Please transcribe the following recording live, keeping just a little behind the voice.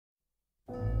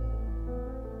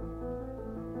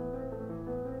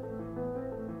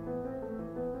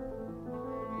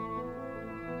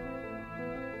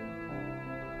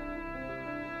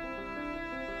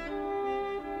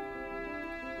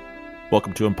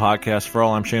Welcome to a podcast for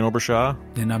all. I'm Shane Obershaw.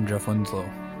 And I'm Jeff Winslow.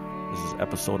 This is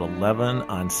episode 11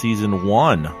 on season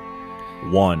 1.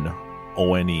 1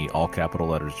 O-N-E, all capital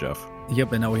letters, Jeff.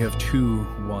 Yep, and now we have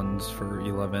 2 ones for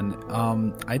 11.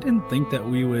 I didn't think that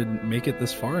we would make it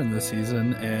this far in this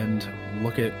season, and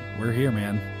look at, we're here,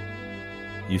 man.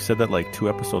 You said that like 2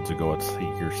 episodes ago. It's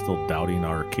you're still doubting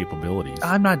our capabilities.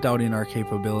 I'm not doubting our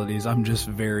capabilities. I'm just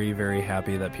very, very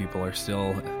happy that people are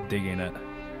still digging it.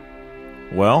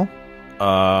 Well,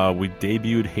 we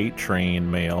debuted Hate Train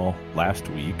mail last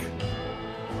week,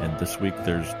 and this week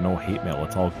there's no hate mail.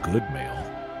 It's all good mail.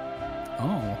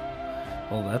 Oh,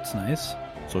 well, that's nice.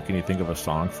 So can you think of a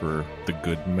song for the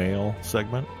good mail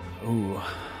segment? Ooh.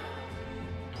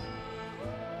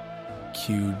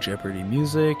 Cue Jeopardy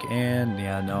music, and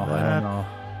I don't know.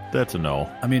 That's a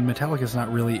no. I mean, Metallica's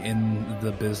not really in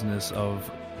the business of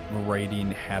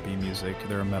writing happy music.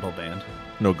 They're a metal band.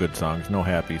 No good songs. No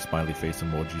happy smiley face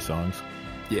emoji songs.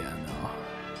 Yeah,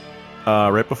 no.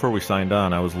 Right before we signed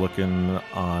on, I was looking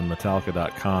on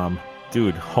Metallica.com.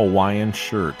 Dude, Hawaiian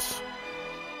shirts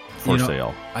for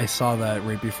sale. I saw that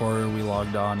right before we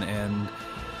logged on, and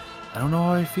I don't know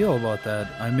how I feel about that.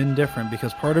 I'm indifferent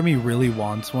because part of me really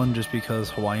wants one just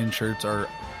because Hawaiian shirts are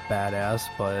badass,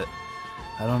 but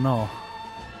I don't know.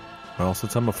 Well,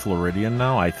 since I'm a Floridian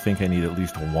now, I think I need at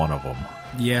least one of them.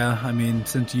 Yeah, I mean,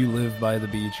 since you live by the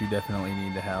beach, you definitely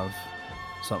need to have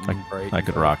something bright. I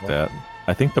could rock that.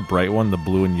 I think the bright one, the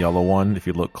blue and yellow one, if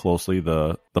you look closely,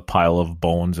 the pile of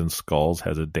bones and skulls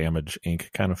has a damaged ink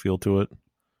kind of feel to it.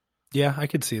 Yeah, I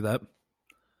could see that.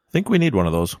 I think we need one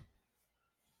of those.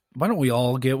 Why don't we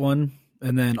all get one,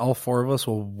 and then all 4 of us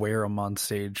will wear them on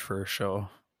stage for a show?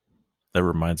 That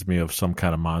reminds me of some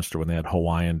kind of monster when they had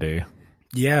Hawaiian Day.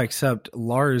 Yeah, except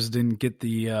Lars didn't get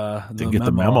the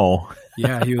memo.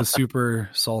 Yeah, he was super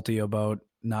salty about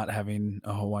not having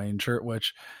a Hawaiian shirt,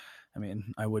 which, I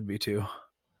mean, I would be too.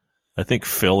 I think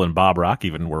Phil and Bob Rock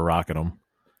even were rocking them.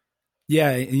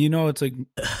 Yeah, it's like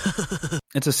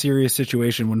it's a serious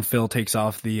situation when Phil takes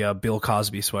off the Bill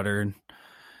Cosby sweater and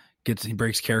he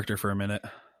breaks character for a minute.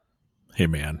 Hey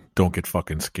man, don't get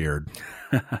fucking scared.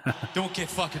 Don't get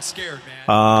fucking scared,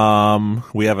 man.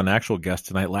 We have an actual guest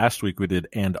tonight. Last week we did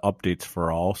and updates for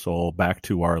all, so back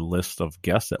to our list of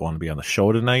guests that want to be on the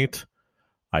show tonight.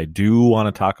 I do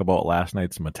want to talk about last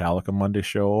night's Metallica Monday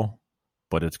show,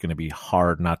 but it's going to be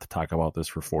hard not to talk about this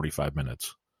for 45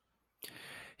 minutes.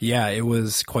 Yeah, it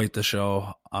was quite the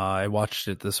show. I watched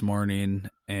it this morning,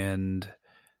 and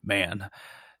man,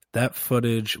 that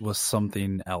footage was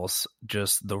something else.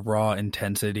 Just the raw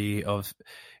intensity of,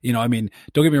 I mean,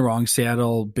 don't get me wrong,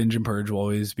 Seattle Binge and Purge will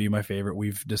always be my favorite.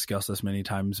 We've discussed this many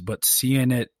times, but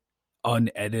seeing it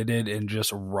unedited and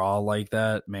just raw like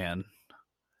that, man.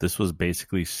 This was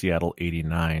basically Seattle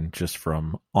 89 just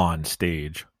from on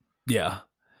stage. Yeah.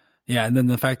 Yeah, and then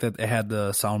the fact that it had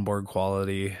the soundboard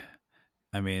quality,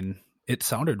 I mean, it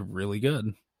sounded really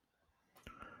good.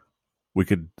 We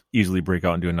could easily break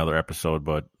out and do another episode,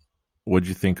 but what'd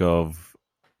you think of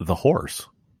the horse?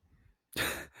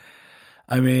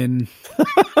 I mean,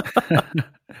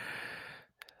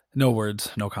 no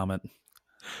words, no comment.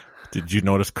 Did you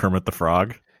notice Kermit the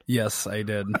Frog? Yes, I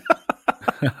did.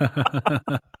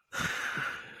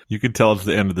 You can tell it's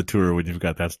the end of the tour when you've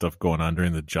got that stuff going on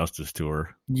during the Justice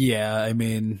tour. Yeah, I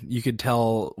mean, you could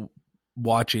tell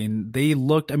watching, they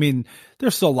looked, I mean,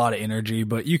 there's still a lot of energy,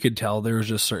 but you could tell there was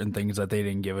just certain things that they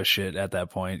didn't give a shit at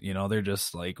that point. They're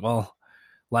just like, well,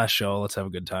 last show, let's have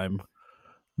a good time.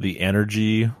 The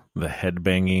energy, the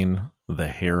headbanging, the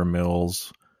hair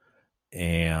mills,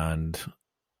 and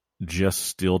just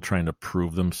still trying to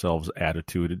prove themselves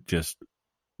attitude, it just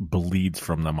bleeds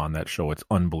from them on that show. It's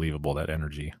unbelievable, that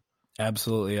energy.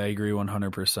 Absolutely. I agree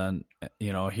 100%.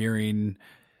 Hearing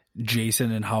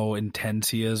Jason and how intense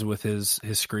he is with his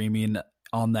screaming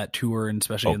on that tour, and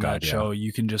especially that show,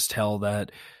 you can just tell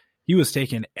that he was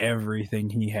taking everything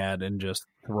he had and just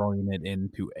throwing it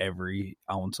into every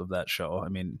ounce of that show. I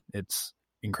mean, it's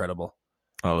incredible.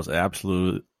 I was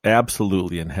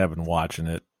absolutely in heaven watching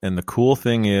it. And the cool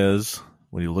thing is,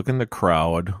 when you look in the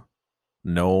crowd,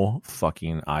 no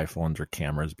fucking iPhones or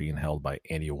cameras being held by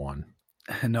anyone.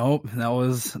 Nope, that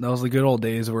was the good old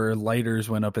days where lighters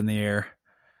went up in the air.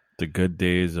 The good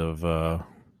days of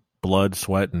blood,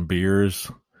 sweat, and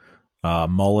beers,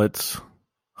 mullets,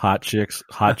 hot chicks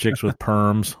with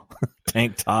perms,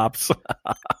 tank tops.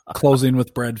 Closing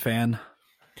with Bread Fan.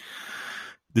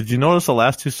 Did you notice the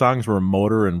last 2 songs were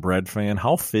Motor and Bread Fan?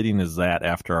 How fitting is that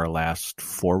after our last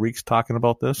 4 weeks talking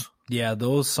about this? Yeah,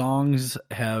 those songs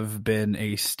have been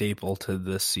a staple to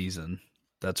this season.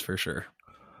 That's for sure.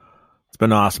 It's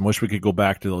been awesome. Wish we could go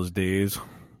back to those days.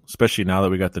 especially now that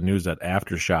we got the news that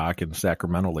Aftershock in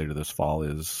Sacramento later this fall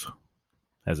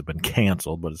hasn't been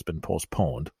canceled, but it's been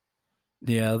postponed.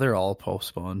 Yeah, they're all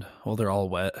postponed. Well, they're all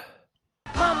wet.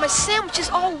 Mom, my sandwich is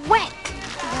all wet.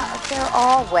 Yeah, they're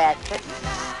all wet, but...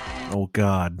 Oh,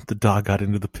 God. The dog got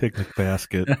into the picnic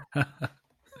basket.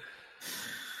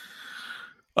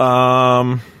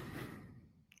 What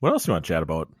else do you want to chat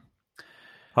about?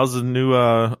 How's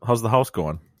the house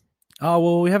going?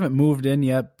 Well, we haven't moved in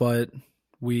yet, but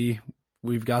we've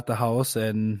got the house,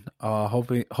 and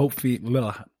hopefully,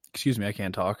 excuse me, I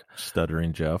can't talk.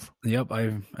 Stuttering Jeff. Yep,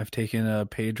 I've taken a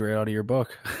page right out of your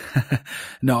book.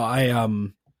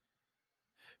 No,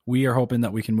 we are hoping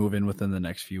that we can move in within the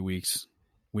next few weeks.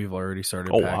 We've already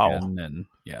started packing, and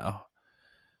yeah,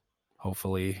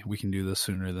 hopefully we can do this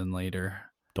sooner than later.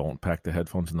 Don't pack the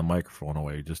headphones and the microphone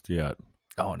away just yet.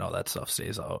 Oh no, that stuff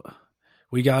stays out.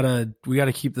 We gotta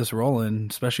keep this rolling,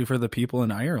 especially for the people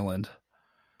in Ireland.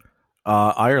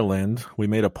 Ireland, we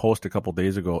made a post a couple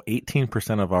days ago.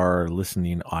 18% of our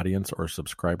listening audience or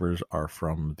subscribers are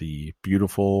from the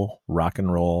beautiful rock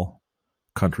and roll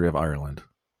country of Ireland.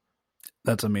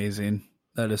 That's amazing.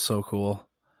 That is so cool.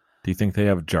 Do you think they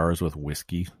have jars with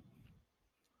whiskey?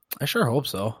 I sure hope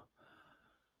so.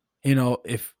 You know,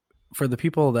 if for the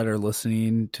people that are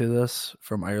listening to this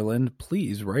from Ireland,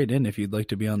 please write in if you'd like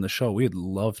to be on the show. We'd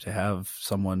love to have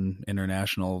someone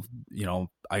international,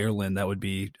 Ireland. That would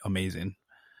be amazing.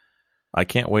 I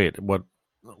can't wait.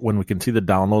 When we can see the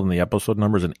download and the episode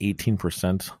numbers and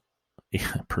 18%,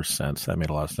 that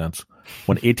made a lot of sense.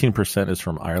 When 18% is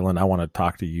from Ireland, I want to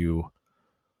talk to you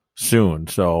soon.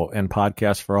 So, and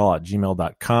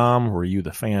podcastforall@gmail.com, where you,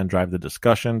 the fan, drive the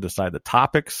discussion, decide the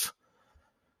topics.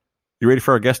 You ready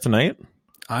for our guest tonight?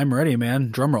 I'm ready,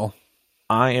 man. Drum roll.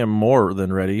 I am more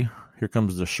than ready. Here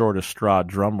comes the shortest straw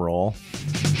drum roll.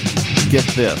 Get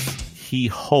this. He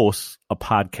hosts a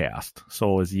podcast.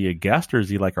 So is he a guest or is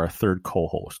he like our third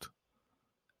co-host?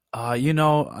 I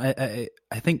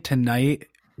think tonight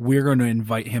we're going to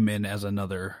invite him in as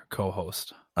another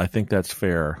co-host. I think that's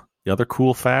fair. The other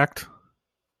cool fact,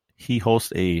 he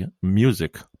hosts a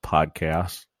music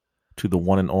podcast to the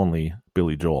one and only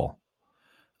Billy Joel.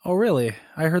 Oh, really?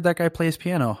 I heard that guy plays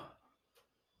piano.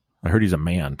 I heard he's a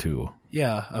man, too.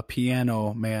 Yeah, a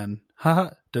piano man.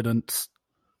 Haha, didn't.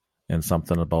 And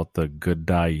something about the good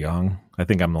die young. I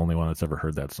think I'm the only one that's ever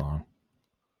heard that song.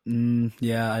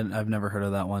 Yeah, I've never heard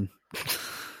of that one.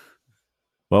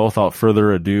 Well, without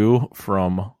further ado,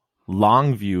 from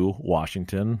Longview,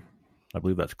 Washington, I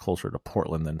believe that's closer to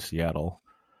Portland than Seattle.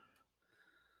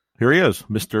 Here he is,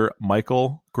 Mr.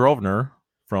 Michael Grosvenor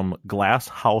from Glass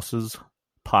Houses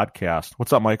Podcast.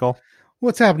 What's up, Michael?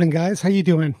 What's happening, guys? How you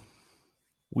doing?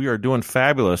 We are doing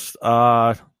fabulous.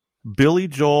 Billy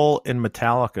Joel and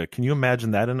Metallica. Can you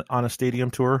imagine that on a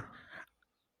stadium tour?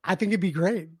 I think it'd be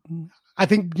great. I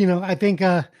think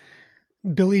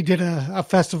Billy did a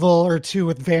festival or two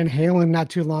with Van Halen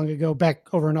not too long ago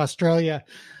back over in Australia.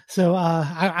 So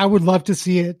I would love to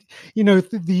see it.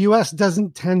 The U.S.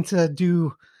 doesn't tend to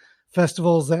do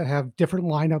festivals that have different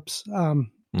lineups. I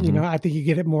think you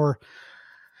get it more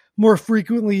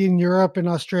frequently in Europe and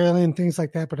Australia and things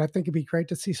like that. But I think it'd be great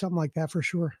to see something like that for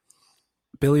sure.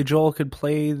 Billy Joel could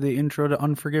play the intro to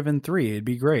Unforgiven 3. It'd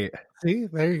be great. See,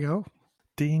 there you go.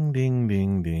 Ding, ding,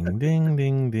 ding, ding, ding,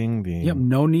 ding, ding, ding. Yep,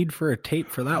 no need for a tape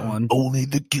for that one. Only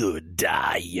the good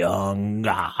die young.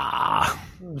 Ah.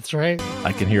 That's right.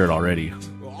 I can hear it already.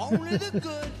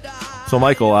 So,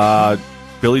 Michael,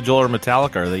 Billy Joel or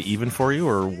Metallica, are they even for you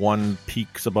or one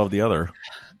peaks above the other?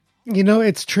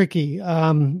 It's tricky.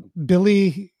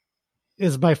 Billy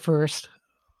is my first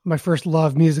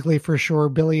love musically for sure.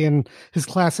 Billy and his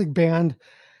classic band.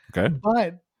 Okay.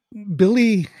 But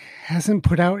Billy hasn't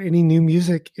put out any new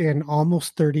music in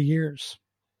almost 30 years.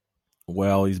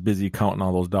 Well, he's busy counting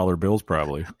all those dollar bills,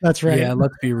 probably. That's right. Yeah,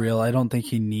 let's be real. I don't think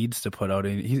he needs to put out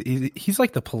any. He's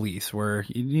like the Police, where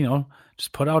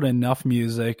just put out enough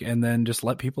music and then just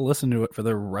let people listen to it for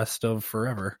the rest of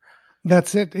forever.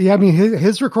 That's it. Yeah, I mean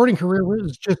his recording career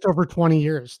was just over 20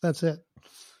 years. That's it.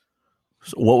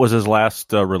 So what was his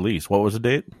last release? What was the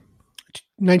date?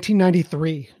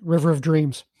 1993, River of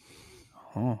Dreams.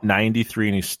 93,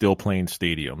 and he's still playing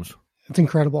stadiums. It's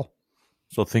incredible.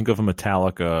 So think of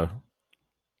Metallica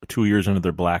 2 years into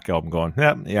their Black album going,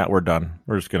 yeah, we're done.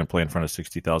 We're just going to play in front of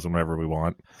 60,000 whenever we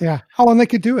want. Yeah. And they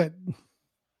could do it.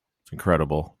 It's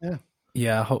incredible. Yeah.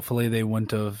 Yeah, hopefully they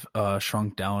wouldn't have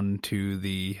shrunk down to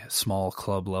the small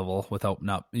club level without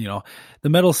the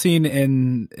metal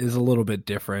scene is a little bit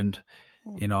different.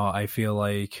 I feel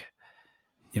like,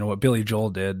 what Billy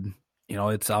Joel did,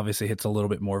 it's obviously hits a little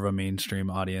bit more of a mainstream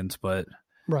audience, but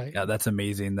Right. Yeah, that's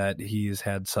amazing that he's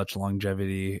had such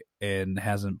longevity and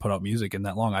hasn't put out music in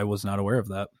that long. I was not aware of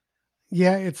that.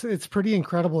 Yeah, it's pretty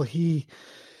incredible. He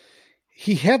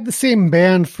had the same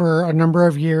band for a number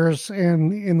of years,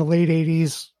 and in the late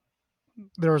 80s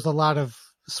there was a lot of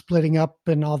splitting up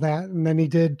and all that, and then he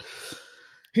did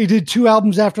 2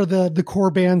 albums after the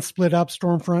core band split up,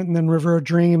 Stormfront and then River of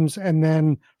Dreams, and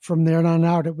then from there on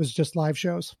out it was just live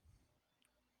shows.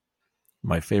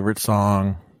 My favorite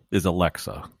song is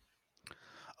Alexa.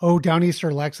 Oh,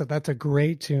 Downeaster Alexa, that's a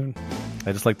great tune.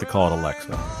 I just like to call it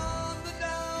Alexa.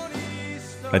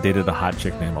 I dated a hot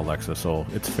chick named Alexa, so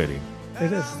it's fitting.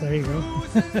 It is. There you go.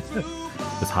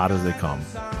 As hot as they come.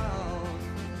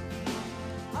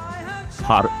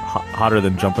 Hotter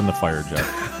than jumping the fire,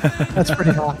 Jeff. That's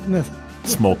pretty hot.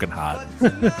 Smoking hot.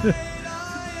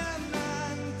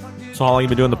 So how long have you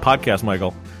been doing the podcast,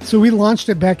 Michael? So we launched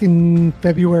it back in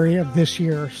February of this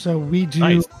year. So we do,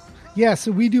 nice. Yeah,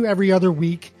 so we do every other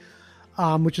week,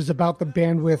 which is about the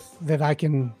bandwidth that I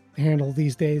can handle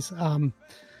these days.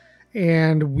 And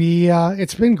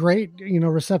it's been great.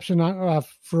 Reception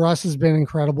for us has been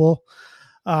incredible.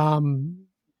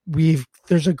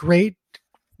 There's a great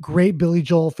Billy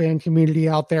Joel fan community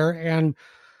out there. And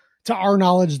to our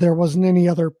knowledge, there wasn't any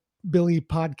other Billy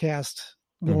podcast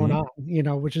going on,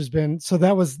 which has been, so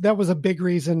that was a big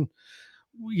reason,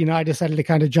 I decided to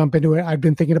kind of jump into it. I've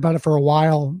been thinking about it for a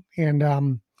while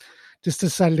and, just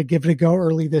decided to give it a go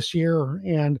early this year.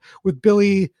 And with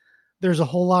Billy, there's a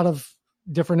whole lot of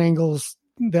different angles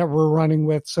that we're running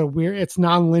with. So it's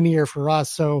non-linear for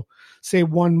us. So say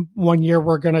one year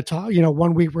we're going to talk,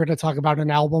 1 week we're going to talk about an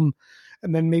album,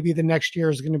 and then maybe the next year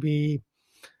is going to be,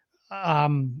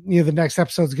 the next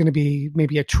episode is going to be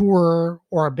maybe a tour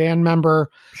or a band member.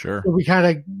 Sure. So we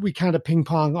kind of ping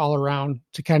pong all around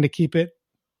to kind of keep it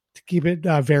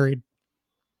varied.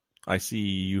 I see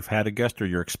you've had a guest, or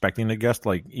you're expecting a guest,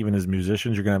 like even as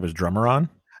musicians, you're going to have his drummer on.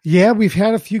 Yeah, we've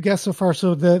had a few guests so far.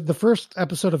 So the first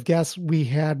episode of guests we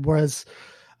had was,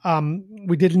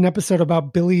 we did an episode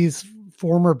about Billy's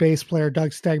former bass player,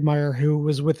 Doug Stegmeyer, who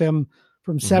was with him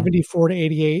from 74 to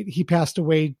 88. He passed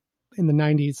away in the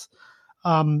 90s.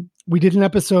 We did an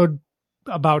episode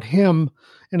about him,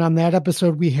 and on that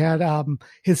episode we had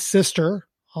his sister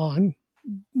on,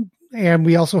 and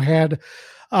we also had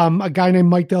a guy named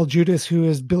Mike Del Judas, who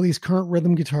is Billy's current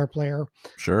rhythm guitar player.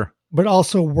 Sure. But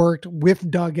also worked with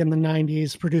Doug in the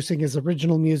 90s, producing his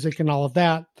original music and all of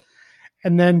that.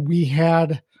 And then we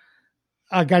had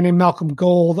a guy named Malcolm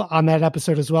Gold on that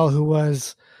episode as well, who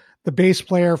was the bass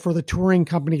player for the touring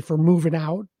company for Moving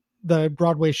Out, the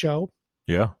Broadway show.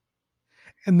 Yeah.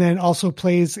 And then also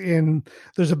plays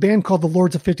there's a band called the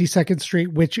Lords of 52nd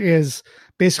Street, which is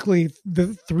basically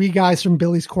the 3 guys from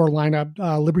Billy's core lineup,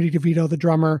 Liberty DeVito, the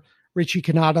drummer, Richie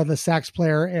Kanata, the sax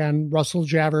player, and Russell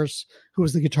Javers, who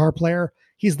was the guitar player.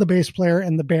 He's the bass player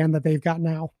in the band that they've got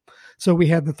now. So we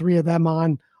had the 3 of them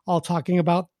on, all talking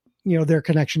about, their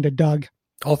connection to Doug.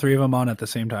 All 3 of them on at the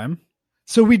same time?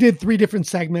 So we did 3 different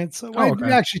segments.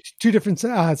 Okay. Actually, 2 different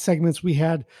segments. We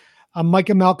had Mike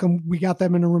and Malcolm. We got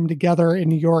them in a room together in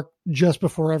New York just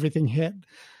before everything hit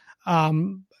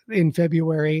in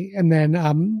February. And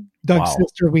then Doug's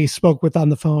sister we spoke with on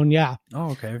the phone. Yeah.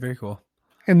 Oh, okay. Very cool.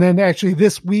 And then actually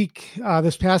this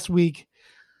past week,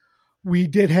 we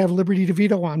did have Liberty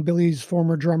DeVito on, Billy's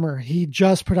former drummer. He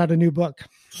just put out a new book.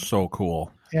 So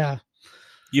cool. Yeah.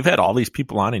 You've had all these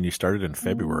people on and you started in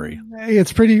February.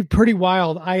 It's pretty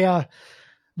wild. I,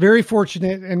 very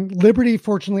fortunate, and Liberty,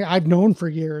 fortunately, I've known for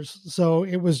years. So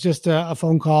it was just a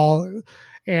phone call,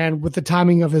 and with the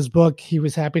timing of his book, he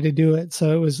was happy to do it.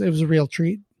 So it was a real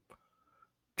treat.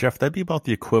 Jeff, that'd be about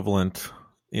the equivalent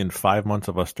in 5 months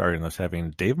of us starting this,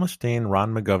 having Dave Mustaine,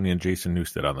 Ron McGovney, and Jason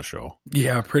Newsted on the show.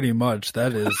 Yeah, pretty much.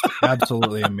 That is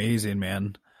absolutely amazing,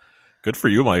 man. Good for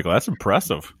you, Michael. That's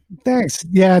impressive. Thanks.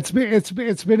 Yeah,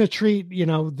 it's been a treat.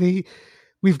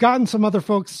 We've gotten some other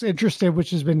folks interested,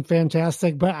 which has been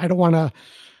fantastic, but I don't want to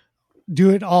do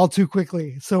it all too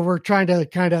quickly. So we're trying to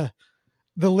kind of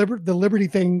the Liberty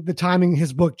thing, the timing,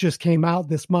 his book just came out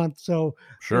this month. So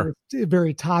sure,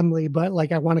 very timely, but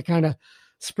I want to kind of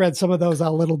spread some of those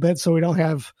out a little bit so we don't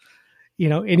have,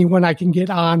 anyone I can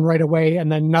get on right away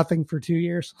and then nothing for 2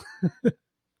 years.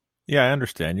 Yeah, I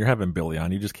understand. You're having Billy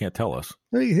on. You just can't tell us.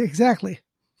 Exactly.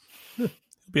 It'll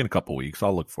be in a couple weeks.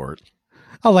 I'll look for it.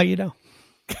 I'll let you know.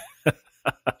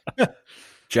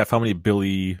 Jeff, how many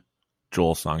Billy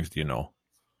Joel songs do you know?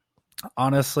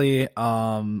 Honestly,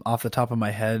 off the top of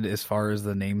my head, as far as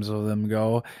the names of them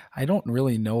go, I don't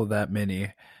really know that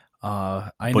many.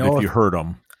 But if you heard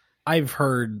them, I've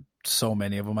heard so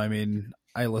many of them. I mean,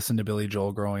 I listened to Billy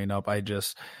Joel growing up.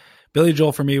 Billy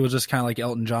Joel for me was just kind of like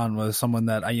Elton John, was someone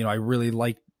that I really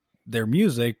liked their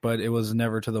music, but it was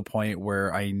never to the point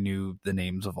where I knew the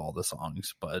names of all the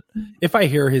songs. But if I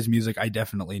hear his music, I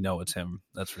definitely know it's him.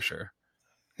 That's for sure.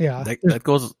 Yeah. That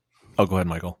goes. Oh, go ahead,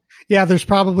 Michael. Yeah. There's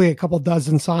probably a couple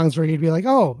dozen songs where you'd be like,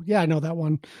 oh yeah, I know that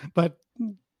one, but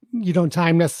you don't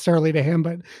time necessarily to him,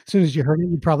 but as soon as you heard it,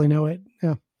 you probably know it.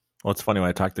 Yeah. Well, it's funny when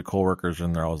I talk to coworkers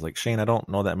and they're always like, Shane, I don't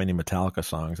know that many Metallica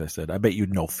songs. I said, I bet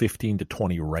you'd know 15 to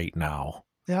 20 right now.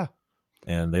 Yeah.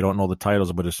 And they don't know the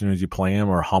titles, but as soon as you play them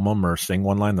or hum them or sing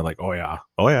one line, they're like, oh yeah,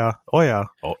 oh yeah, oh yeah,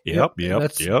 oh yep,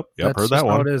 that's heard that just one.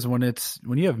 How it is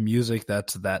when you have music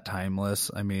that's that timeless.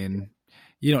 I mean,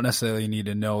 you don't necessarily need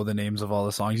to know the names of all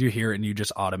the songs. You hear it and you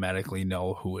just automatically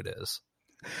know who it is.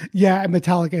 Yeah,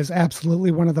 Metallica is absolutely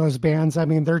one of those bands. I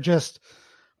mean, they're just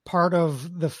part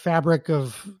of the fabric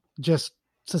of just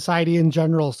society in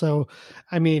general. So,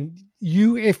 I mean,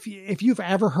 if you've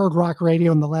ever heard rock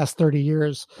radio in the last 30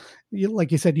 years,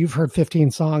 like you said, you've heard 15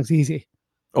 songs easy.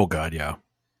 Oh God, yeah.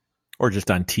 Or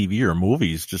just on TV or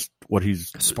movies, just what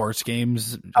he's sports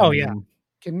games. Oh yeah,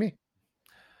 kidding me?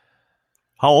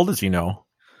 How old is he now?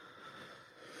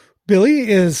 Billy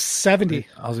is 70.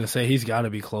 I was gonna say he's got to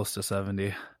be close to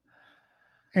 70.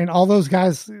 And all those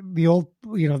guys, the old,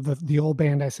 the old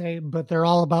band, I say, but they're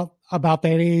all about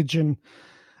that age. And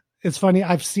it's funny.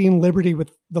 I've seen Liberty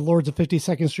with the Lords of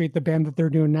 52nd Street, the band that they're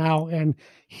doing now, and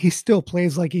he still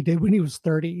plays like he did when he was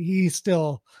 30. He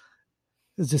still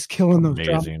is just killing those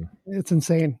drums. It's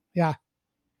insane. Yeah.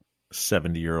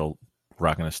 70-year-old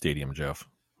rocking a stadium, Jeff.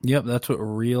 Yep, that's what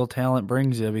real talent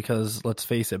brings you, because let's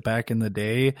face it, back in the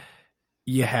day,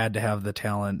 you had to have the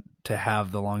talent to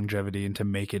have the longevity and to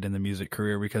make it in the music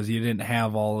career, because you didn't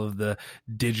have all of the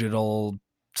digital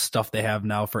stuff they have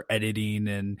now for editing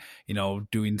and,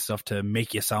 doing stuff to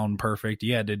make you sound perfect.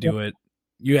 You had to do it.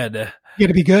 You had to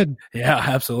be good. Yeah,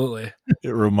 absolutely. It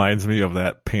reminds me of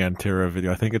that Pantera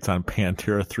video. I think it's on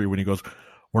Pantera 3 when he goes,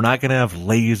 we're not going to have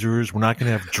lasers. We're not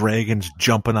going to have dragons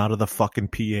jumping out of the fucking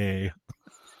PA.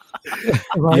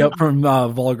 Right. Yep, from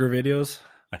Vulgar Videos.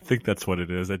 I think that's what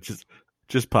it is. It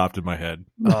just popped in my head.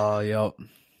 Oh, yep.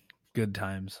 Good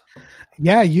times.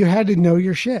 Yeah, you had to know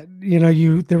your shit.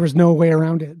 There was no way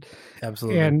around it.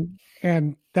 Absolutely.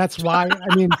 And that's why,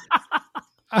 I mean,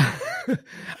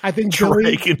 I think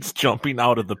dragons jumping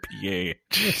out of the PA.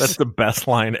 That's the best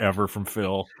line ever from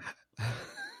Phil.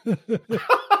 Because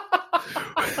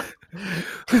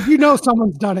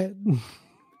someone's done it.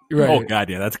 Right. Oh God,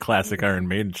 yeah, that's classic Iron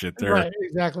Maiden shit there. Right,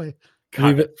 exactly.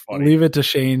 God, leave it to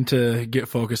Shane to get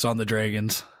focused on the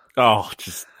dragons. Oh,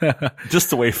 just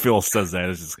the way Phil says that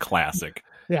is just classic.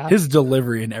 Yeah, his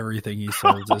delivery and everything he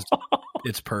says is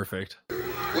it's perfect. We're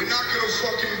not gonna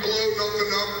fucking blow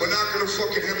nothing up. We're not gonna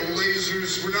fucking have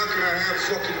lasers. We're not gonna have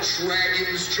fucking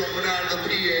dragons jumping out of the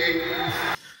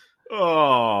PA.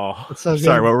 Oh, so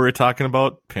sorry. What were we talking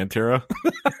about? Pantera.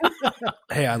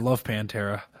 Hey, I love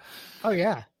Pantera. Oh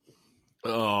yeah.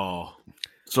 Oh,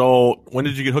 so when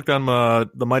did you get hooked on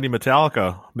the mighty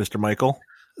Metallica, Mr. Michael?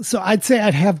 So I'd say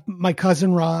I'd have my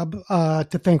cousin Rob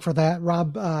to thank for that.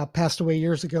 Rob passed away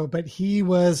years ago, but he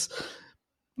was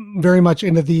very much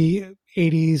into the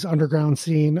 80s underground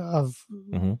scene of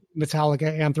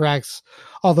Metallica, Anthrax,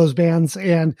 all those bands,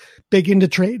 and big into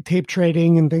tape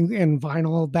trading and things and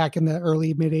vinyl back in the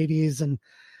early mid 80s. And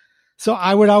so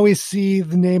I would always see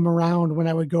the name around when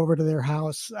I would go over to their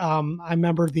house. I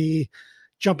remember the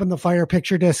Jump in the Fire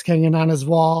picture disc hanging on his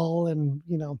wall. And,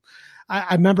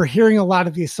 I remember hearing a lot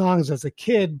of these songs as a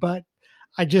kid, but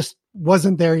I just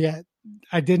wasn't there yet.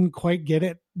 I didn't quite get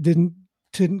it. Didn't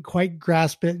quite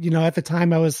grasp it. At the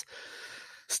time I was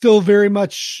still very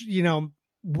much,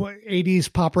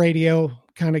 80s pop radio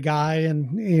kind of guy.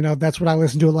 And, that's what I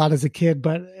listened to a lot as a kid,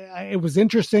 but it was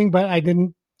interesting, but I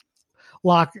didn't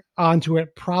lock onto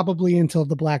it probably until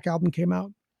the Black Album came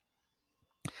out.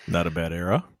 Not a bad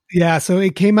era. Yeah. So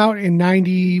it came out in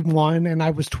 91 and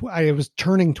I was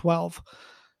turning 12.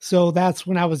 So that's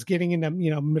when I was getting into,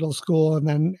 middle school and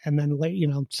then late,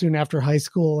 soon after high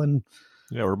school. And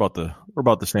yeah, we're about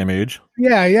the same age.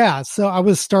 Yeah. Yeah. So I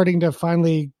was starting to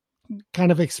finally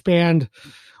kind of expand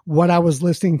what I was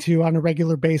listening to on a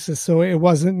regular basis. So it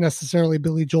wasn't necessarily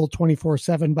Billy Joel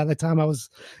 24/7 by the time I was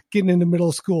getting into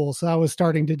middle school. So I was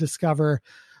starting to discover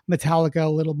Metallica a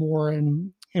little more.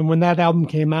 And when that album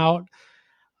came out,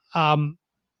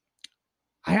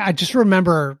 I just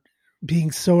remember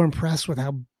being so impressed with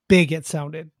how big it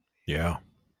sounded. Yeah.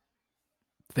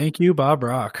 Thank you, Bob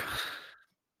Rock.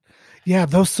 Yeah.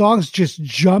 Those songs just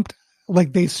jumped,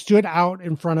 like they stood out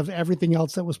in front of everything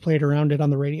else that was played around it on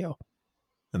the radio.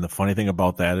 And the funny thing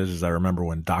about that is I remember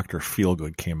when Dr.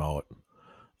 Feelgood came out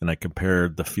and I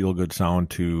compared the Feel Good sound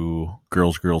to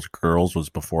Girls, Girls, Girls was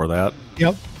before that.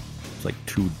 Yep. It's like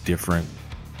two different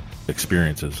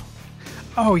experiences.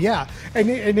 Oh yeah, and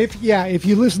if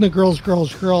you listen to Girls,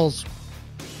 Girls, Girls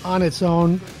on its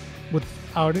own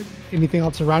without anything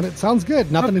else around it, sounds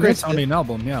good. Nothing great against sounding it.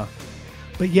 Album, yeah.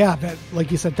 But yeah, that,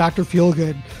 like you said, Dr.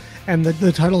 Feelgood, and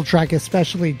the title track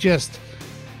especially, just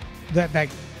that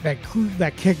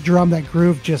kick drum, that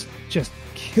groove just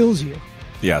kills you.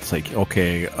 Yeah, it's like,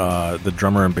 okay, the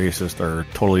drummer and bassist are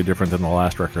totally different than the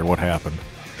last record. What happened?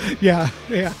 Yeah.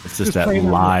 It's just that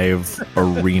live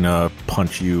arena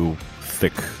punch you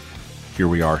thick, here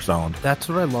we are sound. That's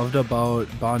what I loved about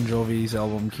Bon Jovi's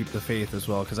album Keep the Faith as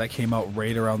well, because that came out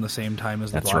right around the same time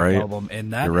as the Black Album.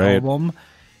 And that album,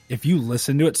 if you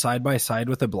listen to it side by side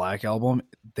with the Black Album,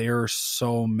 there are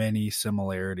so many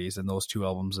similarities in those two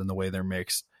albums and the way they're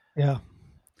mixed. Yeah.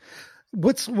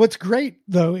 What's great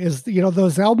though is,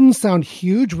 those albums sound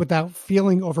huge without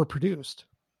feeling overproduced.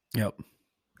 Yep.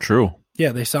 True.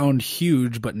 Yeah, they sound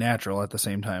huge but natural at the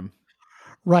same time.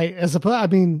 Right.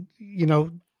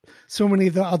 So many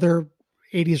of the other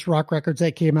 80s rock records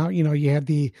that came out, you had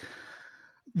the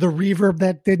reverb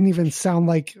that didn't even sound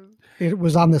like it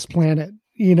was on this planet,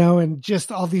 and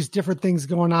just all these different things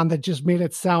going on that just made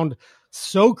it sound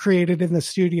so created in the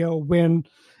studio. When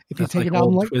if you take it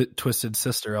out like Twisted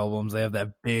Sister albums, they have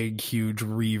that big, huge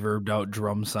reverbed out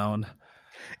drum sound.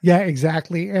 Yeah,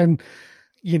 exactly. And,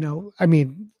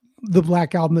 the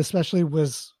Black Album especially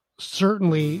was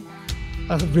certainly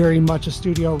very much a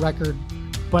studio record,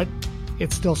 but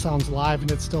it still sounds live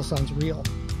and it still sounds real.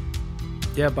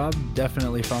 Yeah, Bob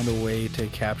definitely found a way to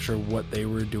capture what they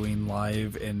were doing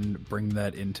live and bring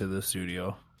that into the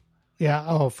studio. Yeah,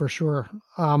 oh, for sure.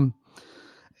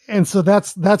 And so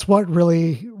that's what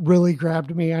really, really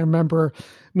grabbed me. I remember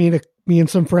me and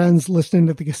some friends listening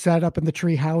to the cassette up in the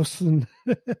tree house, and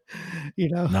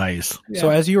Nice. Yeah. So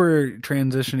as you were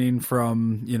transitioning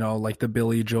from, like the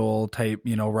Billy Joel type,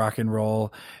 rock and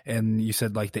roll, and you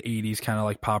said like the 80s kind of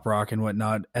like pop rock and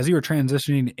whatnot, as you were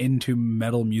transitioning into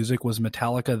metal music, was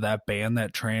Metallica that band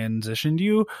that transitioned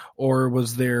you, or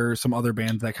was there some other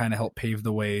bands that kind of helped pave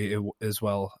the way as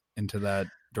well into that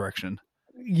direction?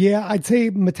 Yeah, I'd say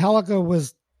Metallica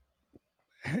was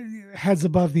heads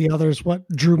above the others, what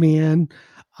drew me in.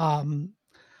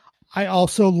 I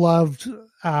also loved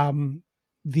the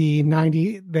late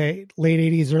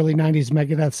 80s, early 90s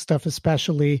Megadeth stuff,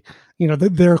 especially,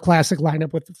 their classic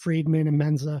lineup with Friedman and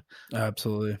Menza.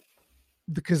 Absolutely.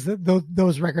 Because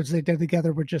those records they did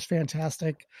together were just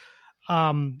fantastic.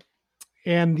 And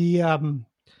the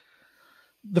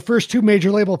first two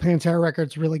major label Pantera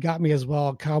records really got me as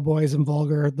well. Cowboys and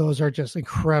Vulgar. Those are just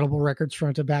incredible records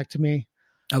front to back to me.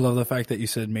 I love the fact that you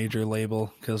said major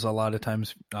label, because a lot of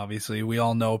times, obviously, we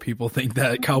all know people think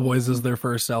that Cowboys is their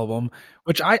first album,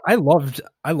 which I loved.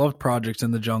 I loved Projects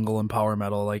in the Jungle and Power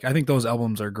Metal. Like, I think those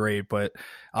albums are great, but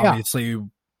obviously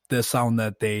the sound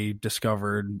that they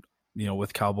discovered,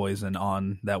 with Cowboys and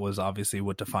On, that was obviously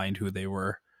what defined who they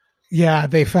were. Yeah,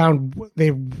 they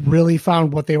really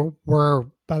found what they were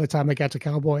by the time they got to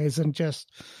Cowboys, and just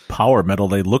power metal.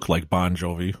 They look like Bon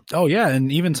Jovi. Oh yeah,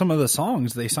 and even some of the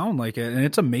songs, they sound like it, and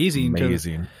it's amazing.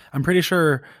 I'm pretty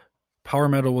sure Power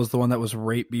Metal was the one that was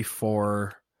right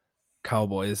before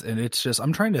Cowboys, and it's just,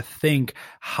 I'm trying to think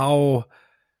how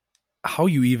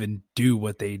you even do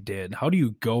what they did. How do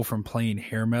you go from playing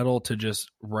hair metal to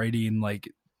just writing like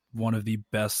one of the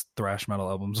best thrash metal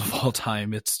albums of all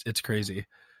time? It's crazy.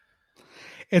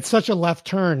 It's such a left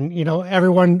turn.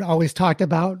 Everyone always talked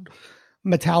about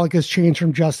Metallica's change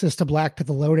from Justice to Black to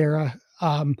the Load era.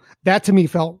 That to me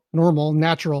felt normal,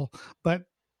 natural, but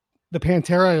the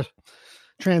Pantera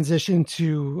transition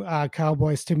to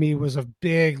Cowboys to me was a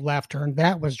big left turn.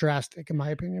 That was drastic in my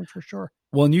opinion, for sure.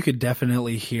 Well, and you could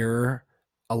definitely hear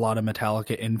a lot of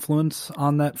Metallica influence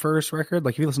on that first record.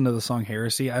 Like if you listen to the song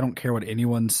Heresy, I don't care what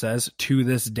anyone says, to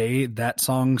this day, that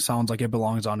song sounds like it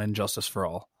belongs on Injustice for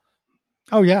All.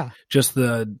 Oh yeah. Just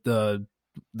the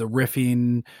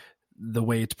riffing, the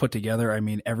way it's put together. I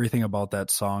mean, everything about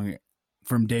that song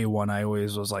from day one, I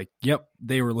always was like, yep,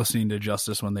 they were listening to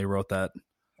Justice when they wrote that.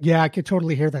 Yeah, I could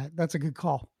totally hear that. That's a good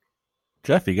call.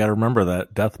 Jeff, you got to remember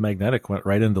that Death Magnetic went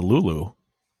right into Lulu.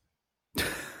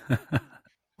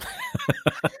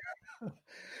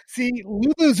 See,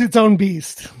 Lulu's its own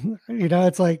beast.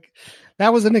 It's like,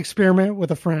 that was an experiment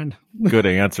with a friend. Good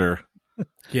answer.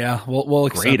 Yeah, we'll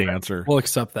accept Great that. answer. We'll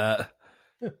accept that.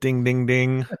 Ding, ding,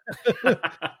 ding.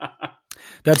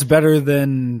 That's better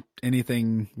than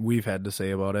anything we've had to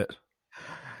say about it.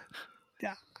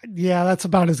 Yeah, that's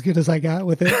about as good as I got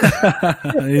with it.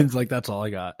 It's like, that's all I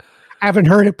got. I haven't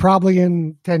heard it probably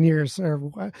in 10 years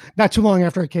or not too long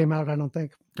after it came out, I don't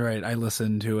think. Right. I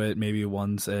listened to it maybe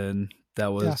once, and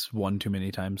that was one too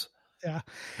many times. Yeah.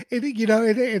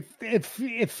 It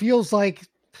feels like,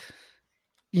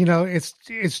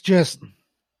 it's just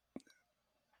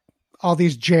all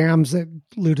these jams that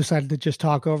Lou decided to just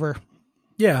talk over.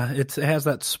 Yeah, it has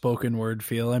that spoken word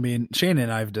feel. I mean, Shane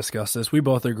and I have discussed this. We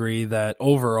both agree that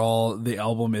overall the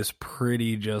album is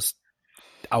pretty just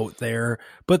out there,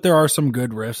 but there are some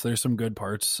good riffs. There's some good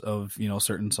parts of,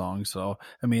 certain songs. So,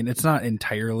 I mean, it's not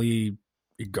entirely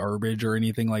garbage or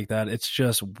anything like that. It's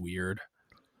just weird.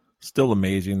 Still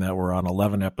amazing that we're on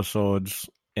 11 episodes,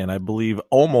 and I believe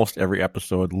almost every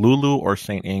episode, Lulu or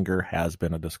Saint Anger has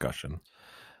been a discussion.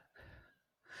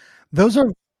 Those are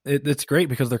it's great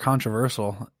because they're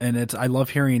controversial, and I love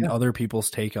hearing other people's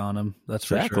take on them. That's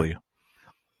exactly. For sure.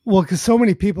 Well, because so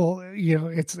many people,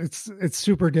 it's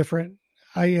super different.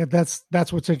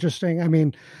 That's what's interesting. I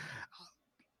mean,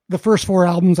 the first 4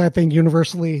 albums, I think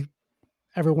universally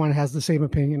everyone has the same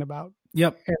opinion about.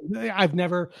 Yep. And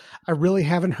I really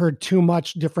haven't heard too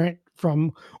much different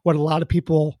from what a lot of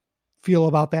people feel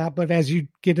about that. But as you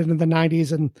get into the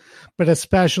 90s but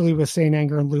especially with Saint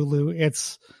Anger and Lulu,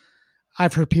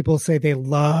 I've heard people say they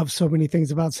love so many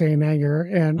things about Saint Anger,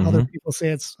 and other people say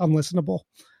it's unlistenable.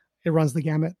 It runs the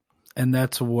gamut. And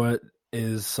that's what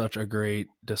is such a great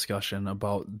discussion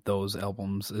about those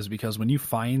albums, is because when you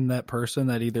find that person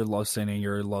that either loves Saint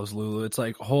Anger or loves Lulu, it's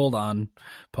like, hold on,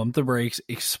 pump the brakes,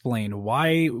 explain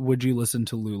why would you listen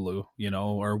to Lulu,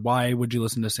 or why would you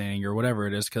listen to Saint Anger, whatever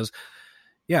it is. Because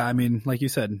I mean, like you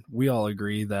said, we all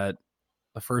agree that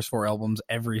the first 4 albums,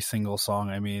 every single song,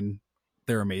 I mean,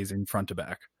 they're amazing front to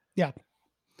back. Yeah.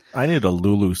 I need a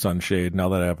Lulu sunshade now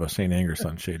that I have a Saint Anger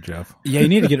sunshade, Jeff. Yeah, you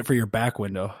need to get it for your back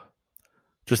window.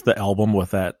 Just the album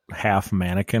with that half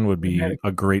mannequin would be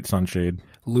a great sunshade.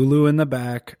 Lulu in the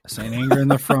back, Saint Anger in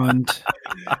the front.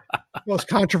 Most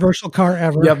controversial car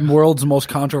ever. Yep, world's most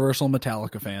controversial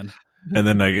Metallica fan. And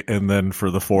then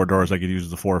for the 4 doors, I could use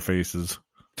the 4 faces.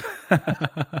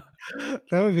 That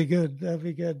would be good. That'd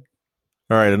be good.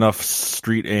 All right, enough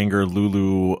Street Anger,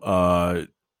 Lulu,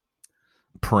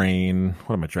 praying.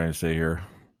 What am I trying to say here?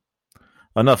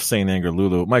 Enough Saint Anger,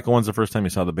 Lulu. Michael, when's the first time you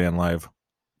saw the band live?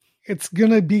 It's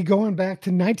going to be going back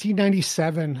to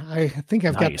 1997. I think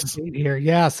I've got the date here.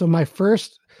 Yeah. So my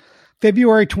first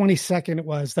February 22nd, it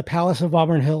was the Palace of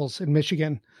Auburn Hills in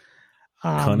Michigan.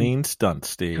 Cunning Stunt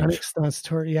Stage. Cunning Stunts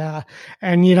Tour. Yeah.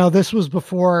 And, this was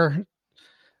before,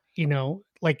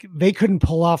 like they couldn't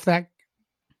pull off that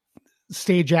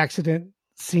stage accident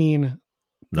scene.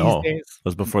 No, it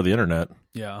was before the internet.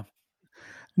 Yeah.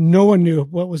 No one knew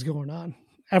what was going on.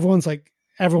 Everyone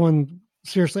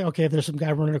seriously, okay, there's some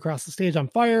guy running across the stage on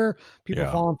fire, people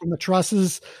falling from the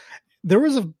trusses. There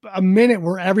was a minute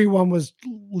where everyone was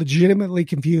legitimately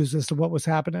confused as to what was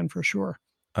happening for sure.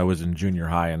 I was in junior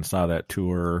high and saw that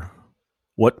tour.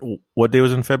 What day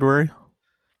was in February?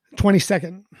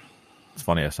 22nd. It's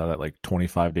funny, I saw that like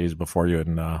 25 days before you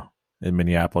in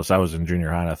Minneapolis. I was in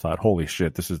junior high and I thought, holy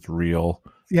shit, this is real.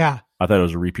 Yeah. I thought it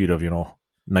was a repeat of,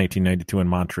 1992 in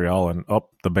Montreal, and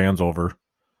the band's over.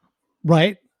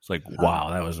 Right. It's like, wow,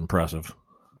 that was impressive.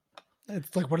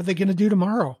 It's like, what are they going to do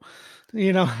tomorrow?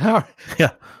 Yeah.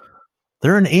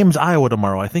 They're in Ames, Iowa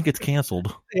tomorrow. I think it's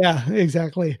canceled. Yeah,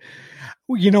 exactly.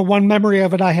 One memory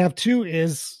of it I have too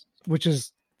which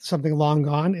is something long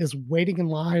gone, is waiting in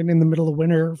line in the middle of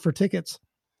winter for tickets.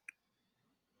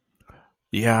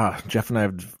 Yeah. Jeff and I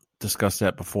have discussed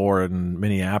that before in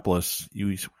Minneapolis.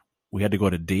 We had to go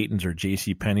to Dayton's or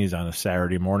JCPenney's on a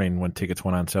Saturday morning when tickets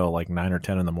went on sale like 9 or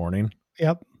 10 in the morning.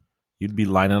 Yep. You'd be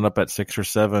lining up at 6 or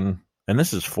 7, and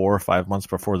this is 4 or 5 months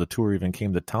before the tour even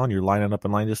came to town. You're lining up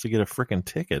in line just to get a freaking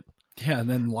ticket. Yeah, and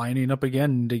then lining up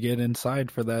again to get inside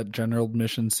for that general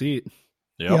admission seat.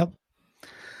 Yep.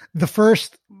 The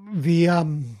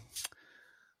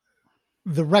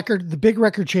big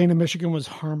record chain in Michigan was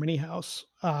Harmony House,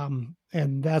 and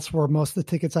that's where most of the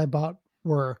tickets I bought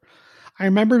were. I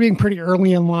remember being pretty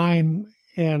early in line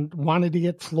and wanted to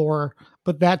get floor,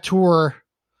 but that tour,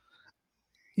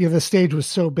 the stage was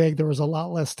so big, there was a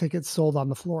lot less tickets sold on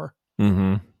the floor.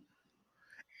 Mm-hmm.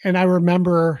 And I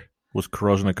remember... Was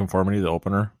Corrosion of Conformity the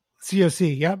opener?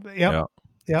 COC, yep. Yeah.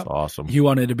 That's awesome. You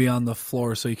wanted to be on the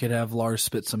floor so you could have Lars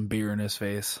spit some beer in his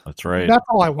face. That's right. That's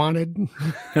all I wanted.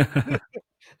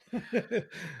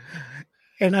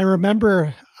 And I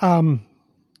remember the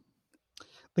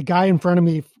guy in front of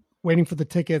me waiting for the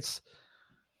tickets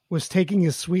was taking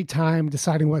his sweet time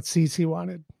deciding what seats he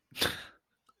wanted.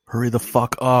 Hurry the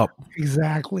fuck up.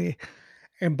 Exactly.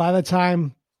 And by the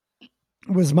time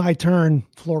it was my turn,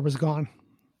 floor was gone.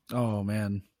 Oh,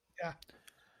 man. Yeah.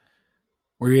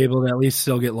 Were you able to at least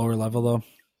still get lower level though?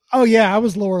 Oh yeah, I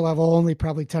was lower level, only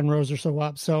probably 10 rows or so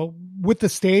up. So with the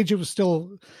stage, it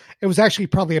was actually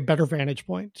probably a better vantage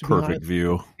point. Perfect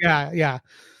view. Yeah.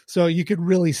 So you could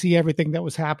really see everything that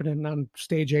was happening on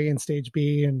stage A and stage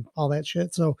B and all that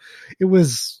shit. So it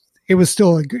was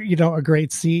still a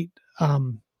great seat.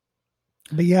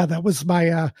 But yeah, that was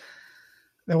my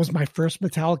first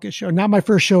Metallica show. Not my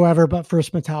first show ever, but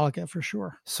first Metallica for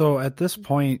sure. So at this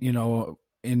point,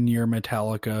 in your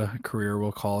Metallica career,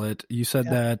 we'll call it, you said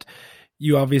that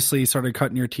you obviously started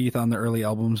cutting your teeth on the early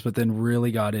albums, but then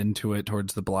really got into it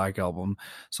towards the Black Album.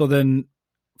 So then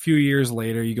a few years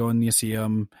later, you go and you see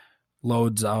them,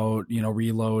 Load's out,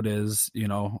 Reload is,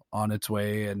 on its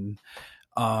way. And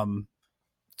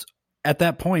at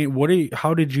that point,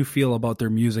 how did you feel about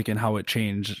their music and how it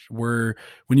changed? When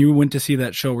you went to see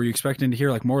that show, were you expecting to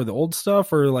hear like more of the old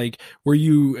stuff, or like were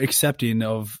you accepting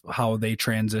of how they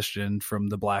transitioned from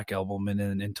the Black Album and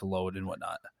then into Load and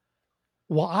whatnot?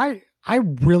 Well, I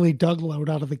really dug Load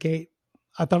out of the gate.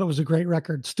 I thought it was a great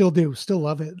record. Still do. Still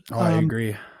love it. Oh, I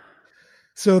agree.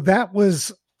 So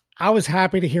I was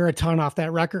happy to hear a ton off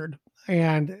that record.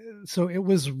 And so it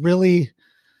was really,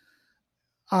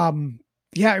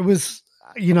 it was,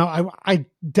 I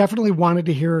definitely wanted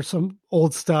to hear some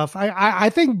old stuff. I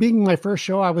think being my first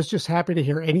show, I was just happy to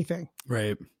hear anything.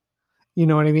 Right. You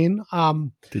know what I mean?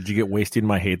 Did you get Wasting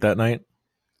My Hate that night?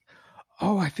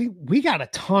 Oh, I think we got a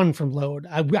ton from Load.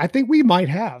 I think we might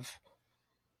have.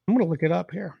 I'm going to look it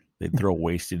up here. They'd throw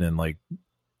Wasting in, like,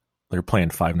 they're playing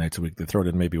 5 nights a week. They throw it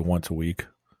in maybe once a week.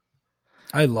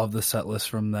 I love the set list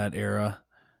from that era.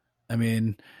 I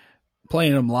mean,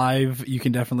 playing them live, you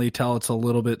can definitely tell it's a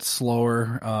little bit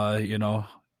slower,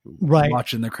 right.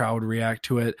 Watching the crowd react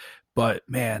to it. But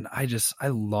man, I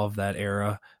love that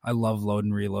era. I love Load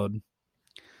and Reload.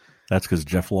 That's because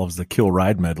Jeff loves the Kill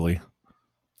Ride medley.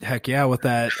 Heck yeah, with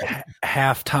that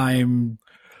halftime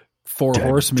Four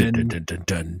Horsemen.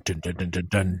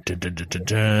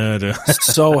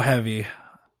 So heavy.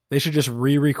 They should just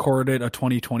re-record it, a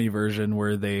 2020 version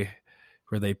where they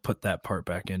put that part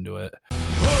back into it.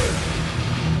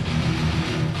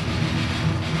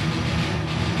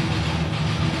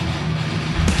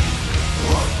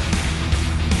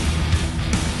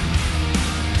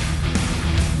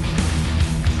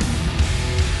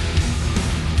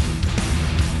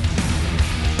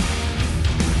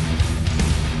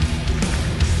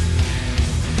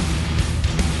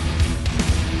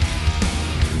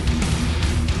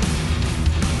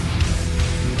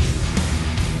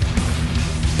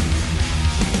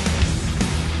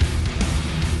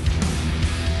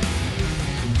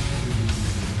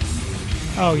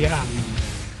 Oh yeah.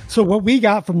 So what we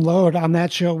got from Load on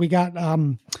that show, we got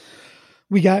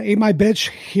Ate My Bitch,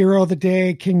 Hero of the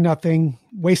Day, King Nothing,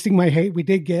 Wasting My Hate. We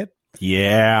did get.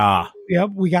 Yeah. Yep.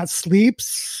 We got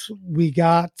Sleeps. We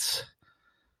got,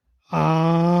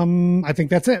 I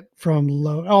think that's it from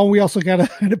Load. Oh, we also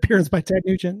got an appearance by Ted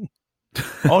Nugent.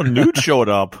 Oh, Newt showed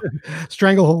up.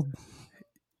 Stranglehold.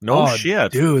 No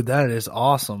shit. Dude, that is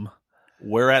awesome.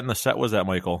 Where at in the set was that,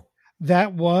 Michael?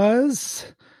 That was,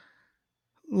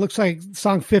 looks like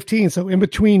song 15. So in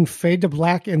between Fade to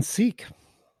Black and Seek.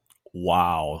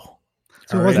 Wow.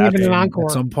 So it wasn't even an encore.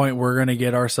 At some point, we're going to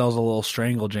get ourselves a little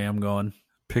Strangle Jam going.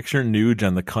 Picture Nuge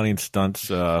on the Cunning Stunts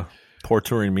Poor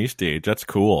Touring Me stage. That's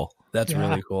cool. That's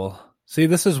really cool. See,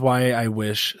 this is why I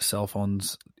wish cell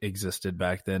phones existed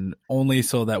back then, only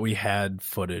so that we had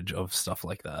footage of stuff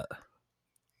like that.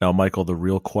 Now, Michael, the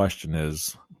real question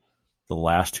is, the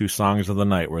last 2 songs of the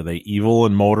night, were they Evil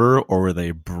and Motor, or were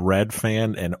they Bread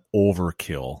Fan and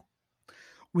Overkill?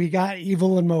 We got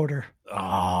Evil and Motor.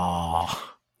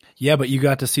 Oh. Yeah, but you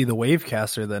got to see the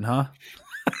Wavecaster then, huh?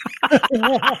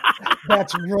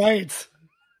 That's right.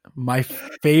 My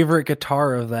favorite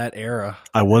guitar of that era.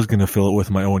 I was going to fill it with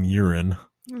my own urine.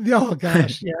 Oh,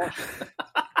 gosh, yeah.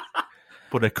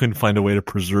 But I couldn't find a way to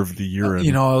preserve the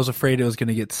urine. I was afraid it was going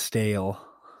to get stale.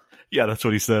 Yeah, that's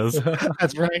what he says.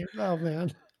 That's right. Oh,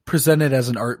 man. Presented as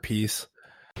an art piece.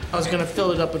 I was going to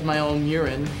fill it up with my own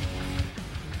urine.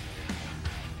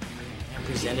 And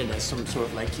present it as some sort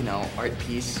of art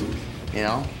piece,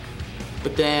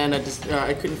 But then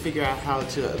I couldn't figure out how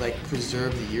to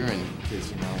preserve the urine because,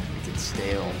 it gets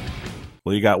stale.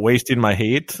 Well, you got Wasting My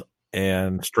Hate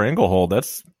and Stranglehold.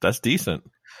 That's decent.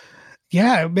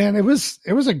 Yeah, man, it was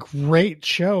a great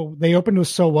show. They opened with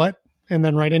So What and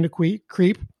then right into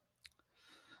Creep.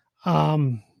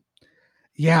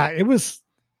 Yeah, it was.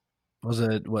 Was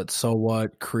it what? So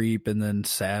What, Creep, and then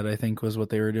Sad, I think was what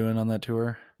they were doing on that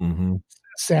tour. Mm-hmm.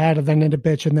 Sad, and then into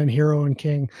Bitch, and then Hero and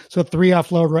King. So 3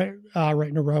 off Load right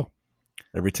in a row.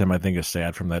 Every time I think of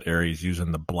Sad from that era, he's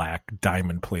using the black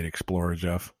diamond plate Explorer,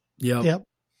 Jeff. Yep.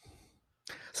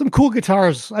 Some cool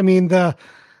guitars. I mean, that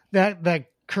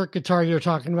Kirk guitar you're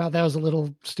talking about, that was a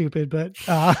little stupid, but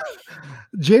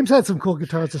James had some cool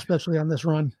guitars, especially on this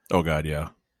run. Oh God, yeah.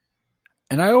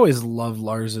 And I always loved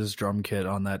Lars's drum kit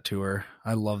on that tour.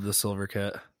 I love the silver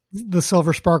kit. The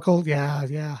silver sparkle.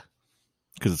 Yeah.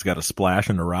 Because it's got a splash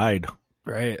and a ride.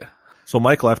 Right. So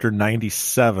Michael, after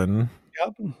 97,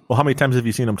 well, how many times have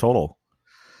you seen him total?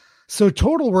 So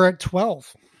total, we're at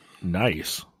 12.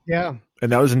 Nice. Yeah.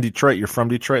 And that was in Detroit. You're from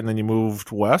Detroit and then you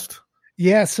moved west?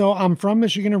 Yeah. So I'm from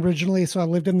Michigan originally. So I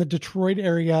lived in the Detroit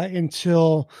area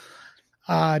until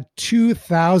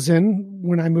 2000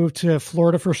 when I moved to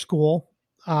Florida for school.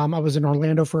 I was in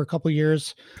Orlando for a couple of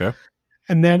years. Okay.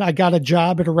 And then I got a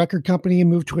job at a record company and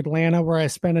moved to Atlanta where I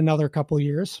spent another couple of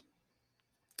years.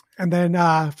 And then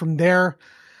from there,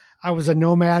 I was a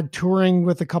nomad touring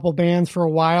with a couple bands for a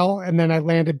while. And then I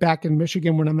landed back in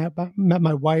Michigan when I met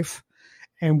my wife.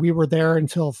 And we were there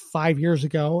until 5 years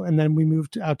ago. And then we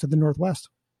moved out to the Northwest.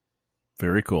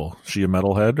 Very cool. She a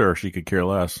metalhead or she could care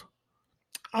less?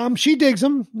 She digs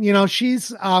them. You know,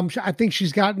 she's, I think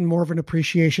she's gotten more of an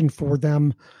appreciation for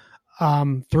them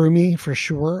through me for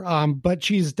sure. But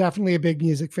she's definitely a big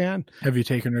music fan. Have you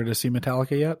taken her to see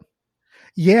Metallica yet?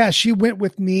 Yeah, she went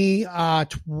with me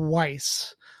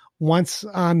twice. Once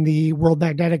on the World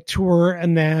Magnetic Tour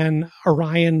and then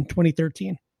Orion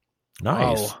 2013.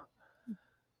 Nice. Wow.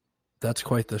 That's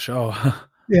quite the show.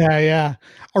 Yeah.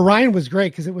 Orion was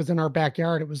great because it was in our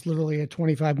backyard. It was literally a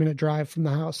 25-minute drive from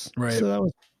the house. Right. So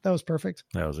that was perfect.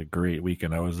 That was a great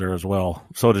weekend. I was there as well.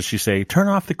 So did she say, turn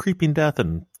off the Creeping Death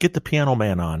and get the Piano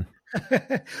Man on?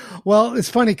 Well, it's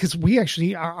funny because we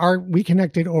actually we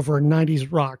connected over 90s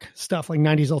rock stuff, like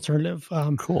 90s alternative.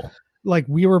 Cool. Like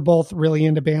we were both really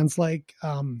into bands like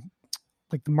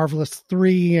the Marvelous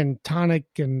 3 and Tonic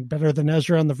and Better Than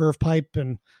Ezra and the Verve Pipe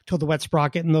and Till the Wet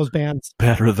Sprocket and those bands.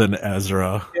 Better Than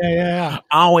Ezra. Yeah.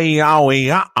 Owie,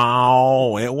 owie,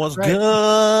 ow. It was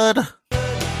good.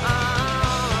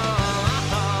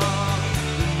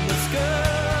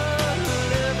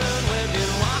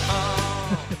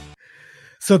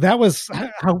 So that was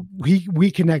how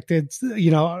we connected,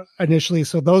 you know, initially.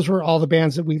 So those were all the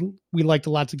bands that we liked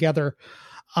a lot together.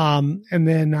 And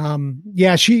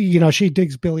then, she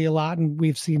digs Billy a lot and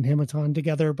we've seen him a ton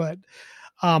together, but,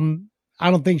 I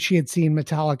don't think she had seen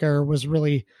Metallica or was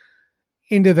really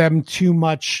into them too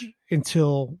much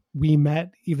until we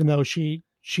met, even though she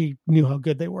knew how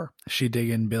good they were. She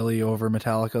digging Billy over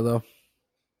Metallica though?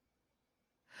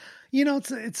 You know,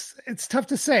 it's tough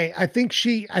to say. I think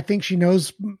she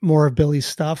knows more of Billy's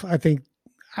stuff.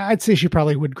 I'd say she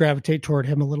probably would gravitate toward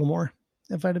him a little more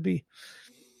if I had to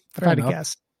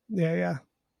guess. Yeah.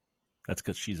 That's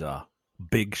because she's a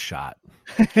big shot.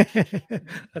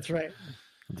 That's right.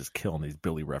 I'm just killing these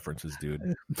Billy references, dude.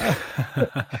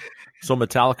 So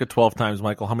Metallica 12 times,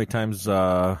 Michael. How many times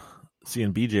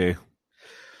seeing BJ?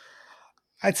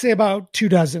 I'd say about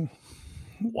 24.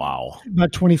 Wow.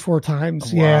 About 24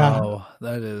 times. Wow, Yeah.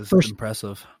 that is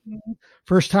impressive.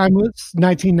 First time was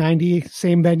 1990,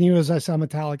 same venue as I saw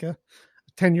Metallica,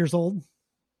 10 years old.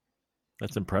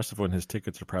 That's impressive when his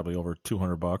tickets are probably over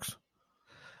 $200.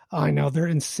 I know, they're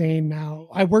insane now.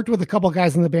 I worked with a couple of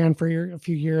guys in the band for a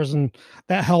few years and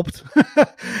that helped.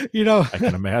 You know, I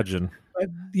can imagine. But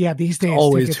yeah, these days.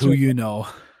 Always who you know.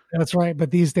 That's right. But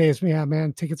these days, yeah,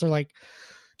 man, tickets are like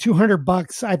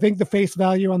 $200. I think the face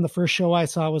value on the first show I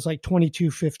saw was like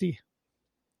 $22.50.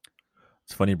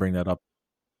 It's funny you bring that up.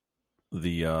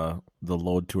 The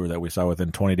Load tour that we saw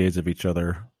within 20 days of each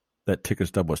other, that ticket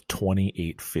stub was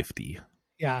 $28.50.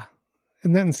 Yeah.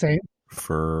 Isn't that insane?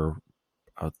 For,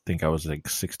 I think I was like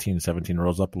 16, 17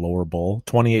 rows up, lower bowl,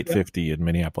 $28.50 in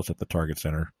Minneapolis at the Target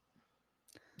Center.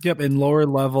 Yep. And lower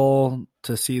level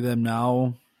to see them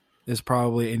now is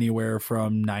probably anywhere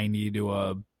from $90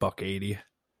 to $180.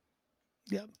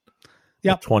 Yep.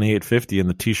 $28.50 and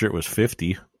the t-shirt was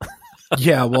 $50.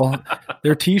 Yeah, well,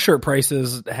 their t-shirt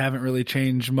prices haven't really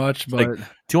changed much, but like, do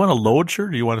you want a Load shirt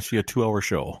or do you want to see a 2-hour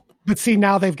show? But see,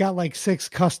 now they've got like 6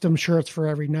 custom shirts for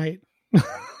every night.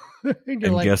 And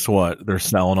like, guess what? They're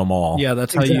selling them all. Yeah,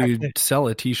 that's how you sell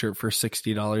a t-shirt for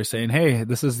 $60, saying, hey,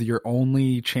 this is your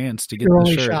only chance to get your the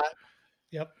only shirt. Shot.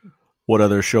 Yep. What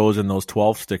other shows in those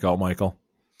 12 stick out, Michael?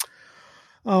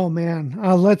 Oh, man.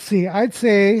 Let's see. I'd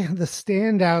say the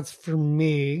standouts for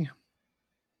me,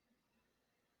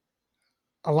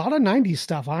 a lot of 90s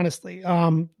stuff, honestly.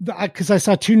 Because I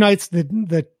saw 2 nights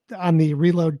on the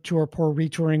Reload tour, Poor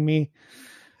Retouring Me,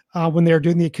 when they were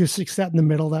doing the acoustic set in the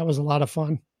middle. That was a lot of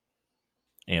fun.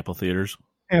 Amphitheaters.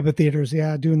 Amphitheaters,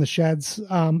 yeah, doing the sheds.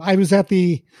 I was at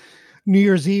the New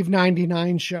Year's Eve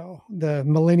 '99 show, the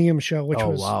Millennium show, which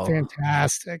was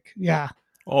fantastic. Yeah.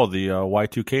 Oh, the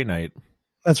Y2K night.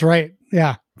 That's right.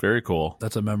 Yeah. Very cool.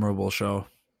 That's a memorable show.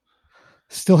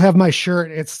 Still have my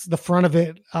shirt. It's the front of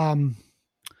it.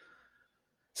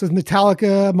 Says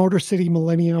Metallica, Motor City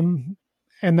Millennium.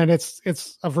 And then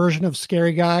it's a version of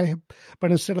Scary Guy,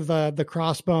 but instead of the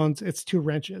crossbones, it's 2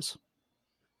 wrenches.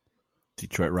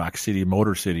 Detroit Rock City,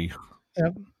 Motor City.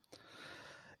 Yep.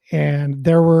 And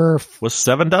there were... Was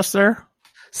Sevendust there?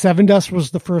 Sevendust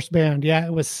was the first band. Yeah,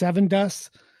 it was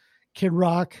Sevendust, Kid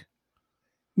Rock,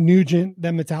 Nugent,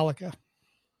 then Metallica.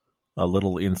 A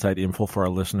little inside info for our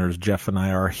listeners. Jeff and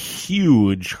I are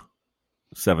huge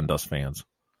Sevendust fans.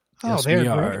 Oh, yes, we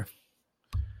are.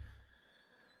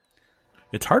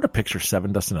 It's hard to picture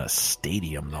Sevendust in a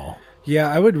stadium, though. Yeah,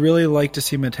 I would really like to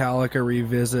see Metallica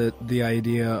revisit the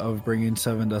idea of bringing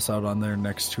Sevendust out on their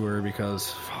next tour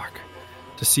because,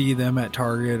 to see them at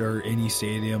Target or any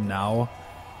stadium now.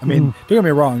 I mean, don't get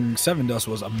me wrong, Sevendust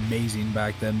was amazing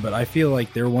back then, but I feel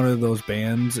like they're one of those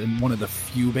bands and one of the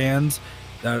few bands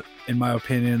that, in my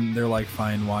opinion, they're like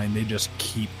fine wine. They just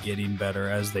keep getting better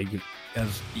as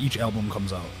each album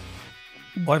comes out.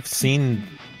 Well, I've seen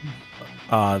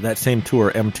that same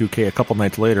tour, M2K, a couple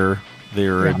nights later. They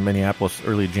were in Minneapolis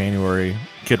early January,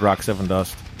 Kid Rock,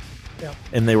 Sevendust. Yeah.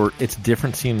 And it's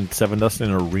different seeing Sevendust in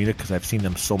an arena because I've seen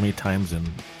them so many times in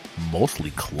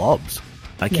mostly clubs.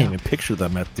 I can't even picture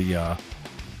them at the,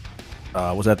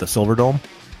 was that the Silverdome?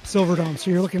 Silverdome.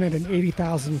 So you're looking at an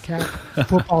 80,000 cap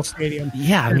football stadium.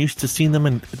 Yeah, I'm used to seeing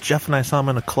them Jeff and I saw them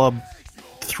in a club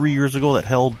 3 years ago that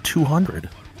held 200.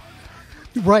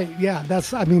 Right. Yeah.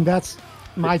 That's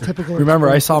my typical. Remember,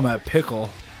 I saw them at Pickle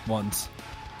once.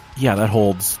 Yeah, that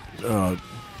holds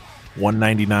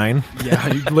 199. Yeah,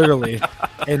 literally.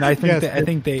 And I think I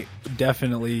think they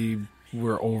definitely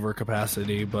were over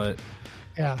capacity, but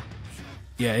yeah,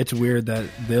 it's weird that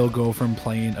they'll go from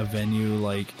playing a venue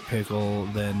like Pickle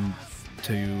then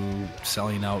to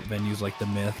selling out venues like the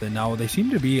Myth, and now they seem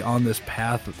to be on this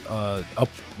path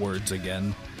upwards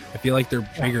again. I feel like they're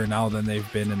bigger now than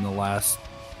they've been in the last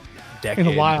decade.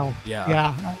 In a while.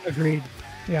 Yeah, agreed.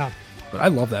 Yeah. But I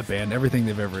love that band, everything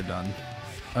they've ever done.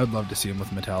 I'd love to see them with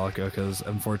Metallica because,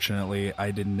 unfortunately,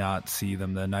 I did not see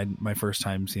them then. My first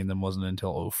time seeing them wasn't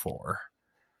until 2004.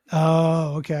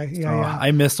 Oh, okay. Yeah.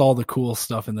 I missed all the cool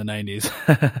stuff in the 90s.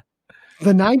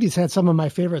 The 90s had some of my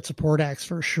favorite support acts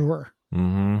for sure.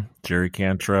 Mm-hmm. Jerry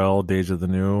Cantrell, Days of the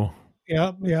New.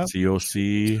 Yep.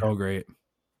 COC. So great.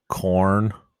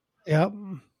 Korn. Yep.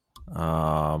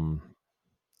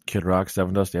 Kid Rock,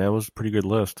 Sevendust. Yeah, it was a pretty good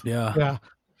list. Yeah.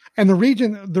 And the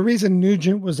reason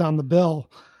Nugent was on the bill,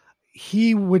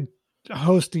 he would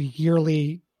host a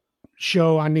yearly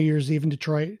show on New Year's Eve in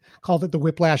Detroit, called it the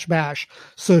Whiplash Bash.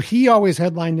 So he always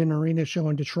headlined an arena show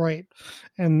in Detroit.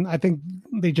 And I think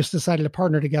they just decided to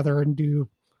partner together and do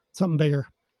something bigger.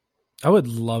 I would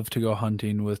love to go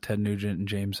hunting with Ted Nugent and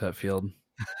James Hetfield.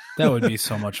 That would be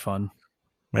so much fun.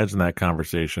 Imagine that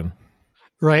conversation.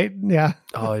 Right? Yeah.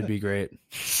 Oh, it'd be great.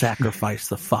 Sacrifice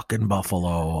the fucking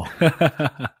buffalo.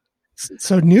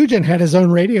 So Nugent had his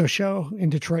own radio show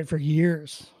in Detroit for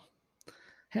years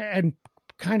and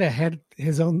kind of had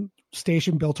his own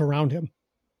station built around him.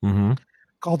 Mm-hmm.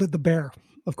 Called it The Bear,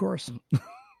 of course.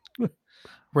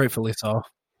 Rightfully so.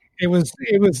 It was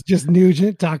just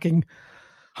Nugent talking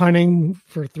hunting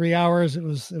for 3 hours. It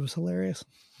was hilarious.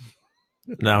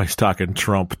 Now he's talking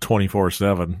Trump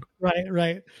 24/7.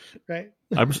 Right.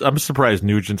 I'm surprised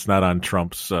Nugent's not on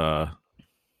Trump's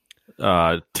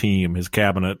team, his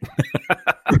cabinet.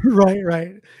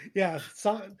 Right. Yeah.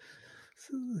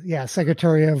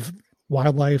 Secretary of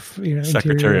Wildlife,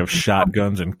 Secretary Interior. of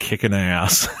Shotguns and Kicking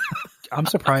Ass. I'm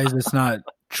surprised it's not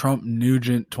Trump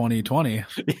Nugent 2020.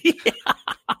 He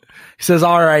says,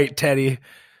 "All right, Teddy,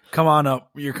 come on up.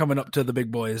 You're coming up to the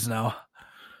big boys now."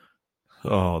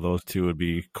 Oh, those two would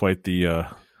be quite the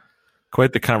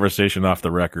conversation off the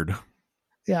record.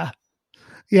 Yeah.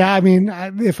 I mean,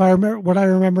 if I remember what I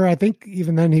remember, I think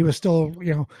even then he was still,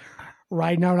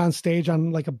 riding out on stage on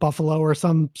like a buffalo or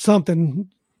some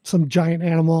giant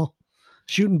animal,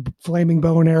 shooting flaming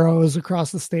bow and arrows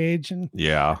across the stage, and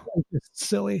yeah, it's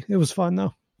silly. It was fun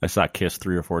though. I saw Kiss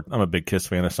 3 or 4. I'm a big Kiss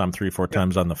fan. I saw them 3 or 4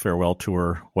 times on the farewell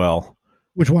tour. Well,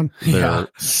 which one? Their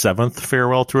 7th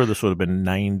farewell tour. This would have been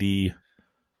 90.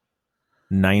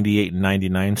 98 and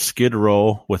 99, Skid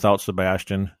Row without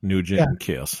Sebastian, Nugent, and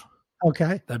Kiss.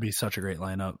 Okay. That'd be such a great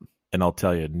lineup. And I'll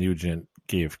tell you, Nugent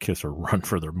gave Kiss a run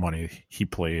for their money. He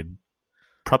played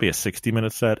probably a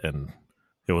 60-minute set, and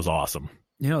it was awesome.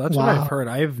 That's what I've heard.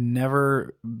 I've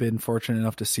never been fortunate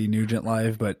enough to see Nugent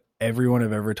live, but everyone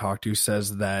I've ever talked to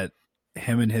says that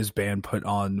him and his band put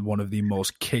on one of the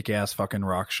most kick-ass fucking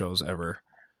rock shows ever.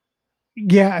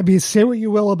 Yeah, I mean, say what you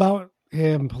will about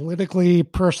him politically,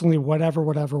 personally,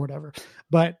 whatever.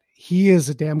 But he is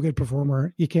a damn good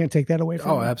performer. You can't take that away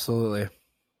from him. Oh, absolutely.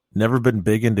 Never been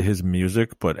big into his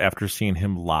music, but after seeing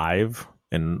him live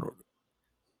and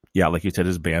yeah, like you said,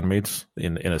 his bandmates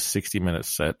in a 60-minute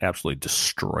set absolutely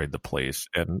destroyed the place.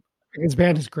 And his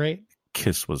band is great.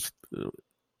 Kiss was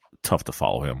tough to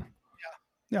follow him.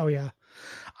 Yeah. Oh, yeah.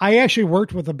 I actually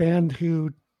worked with a band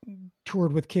who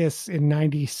toured with Kiss in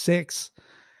 96,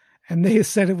 and they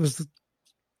said it was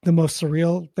the most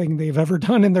surreal thing they've ever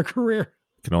done in their career.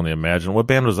 Can only imagine. What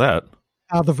band was that?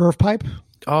 The Verve Pipe.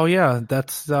 Oh, yeah.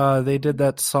 That's they did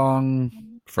that song.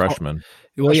 Freshman.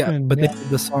 Well, yeah, but they did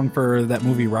the song for that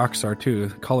movie Rockstar too,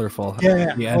 Colorful.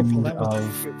 Yeah, the end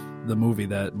of the movie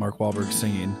that Mark Wahlberg's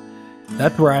singing.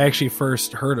 That's where I actually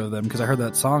first heard of them, because I heard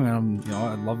that song and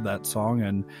I love that song,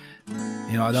 and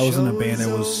that wasn't a band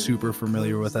I was super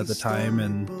familiar with at the time,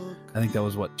 and I think that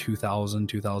was 2000,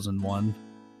 2001.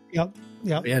 Yep.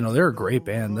 Yeah, no, they're a great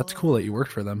band. That's cool that you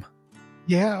worked for them.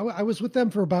 Yeah, I was with them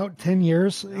for about 10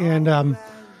 years, and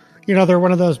they're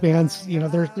one of those bands,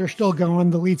 they're still going.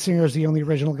 The lead singer is the only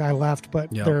original guy left, but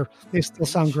they still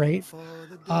sound great.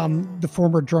 The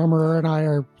former drummer and I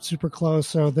are super close,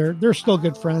 so they're still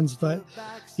good friends. But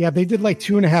yeah, they did like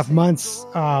 2.5 months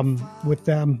with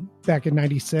them back in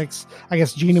 96. I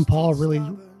guess Gene and Paul really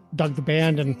dug the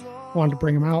band and wanted to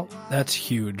bring them out. That's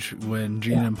huge when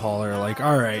Gene and Paul are like,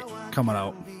 all right, coming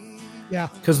out. Yeah.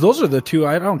 Because those are the two,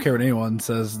 I don't care what anyone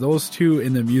says, those two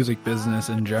in the music business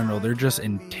in general, they're just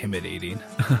intimidating.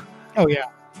 Oh, yeah.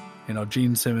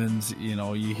 Gene Simmons,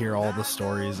 you hear all the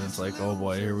stories and it's like, oh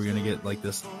boy, are we going to get like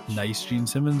this nice Gene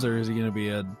Simmons, or is he going to be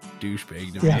a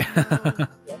douchebag to me?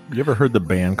 You ever heard the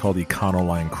band called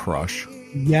Econoline Crush?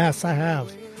 Yes, I have.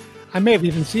 I may have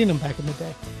even seen them back in the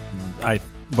day.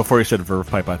 Before you said Verve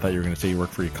Pipe, I thought you were going to say you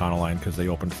worked for Econoline because they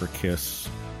opened for Kiss.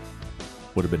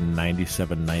 Would have been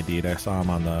 97, 98. I saw him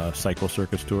on the Psycho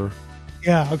Circus tour.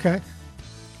 Yeah, okay.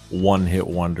 One hit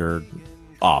wonder.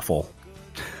 Awful.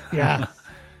 Yeah.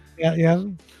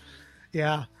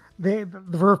 Yeah. The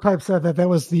Verve Pipe said that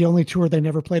was the only tour they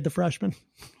never played the Freshmen.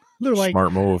 They're like,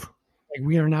 smart move. Like,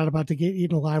 we are not about to get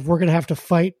eaten alive. We're going to have to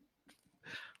fight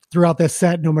throughout this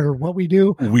set no matter what we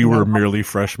do. We were merely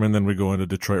freshmen, then we go into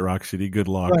Detroit Rock City. Good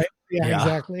luck. Right. Yeah,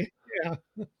 exactly. Yeah.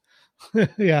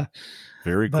 Yeah.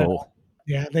 Very cool.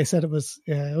 Yeah, they said it was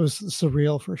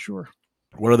surreal for sure.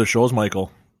 What other shows,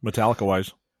 Michael, Metallica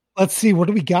wise? Let's see, what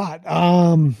do we got?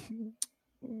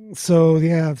 So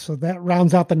that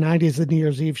rounds out the 90s, the New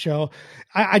Year's Eve show.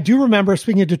 I do remember,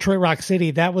 speaking of Detroit Rock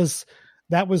City, that was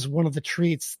one of the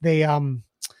treats. They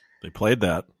played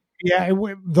that. Yeah,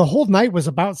 the whole night was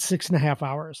about 6.5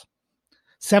 hours.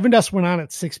 Seven Dust went on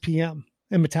at 6 p.m.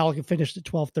 and Metallica finished at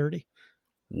 12:30.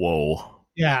 Whoa.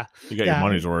 Yeah. You got your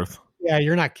money's worth. Yeah,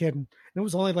 you're not kidding. It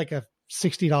was only like a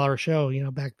 $60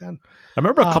 show, back then. I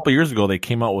remember a couple years ago, they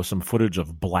came out with some footage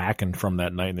of Blackened from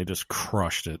that night and they just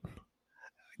crushed it.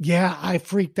 Yeah, I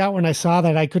freaked out when I saw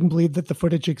that. I couldn't believe that the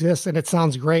footage exists, and it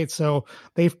sounds great. So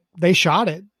they shot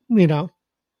it,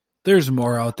 There's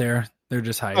more out there. They're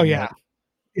just hiding. Oh, yeah.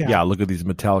 It. Yeah, look at these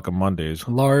Metallica Mondays.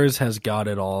 Lars has got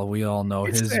it all. We all know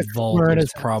his vault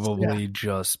is probably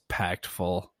just packed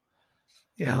full.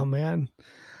 Yeah, man.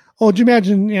 Oh, do you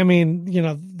imagine? I mean,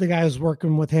 the guys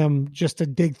working with him just to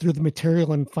dig through the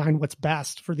material and find what's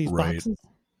best for these boxes.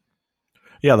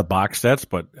 Yeah, the box sets.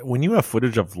 But when you have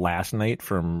footage of last night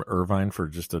from Irvine for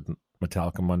just a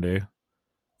Metallica Monday,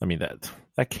 I mean that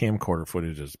camcorder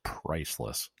footage is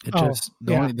priceless.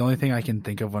 The only thing I can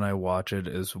think of when I watch it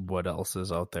is what else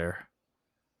is out there.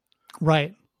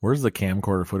 Right. Where's the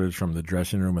camcorder footage from the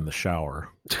dressing room and the shower?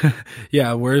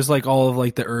 Yeah, where's like all of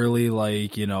like the early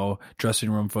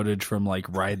dressing room footage from like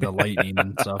Ride the Lightning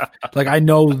and stuff. Like I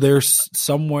know there's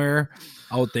somewhere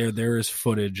out there is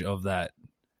footage of that.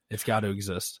 It's got to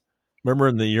exist. Remember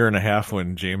in the year and a half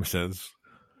when James says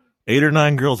 8 or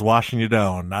 9 girls washing you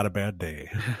down, not a bad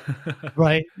day.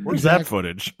 Right. Where's that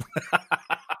footage?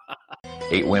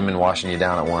 8 women washing you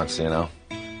down at once,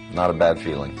 not a bad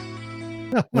feeling.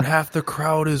 When half the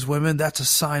crowd is women, that's a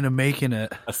sign of making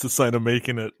it. That's the sign of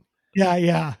making it.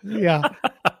 Yeah.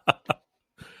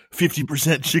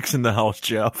 50% chicks in the house,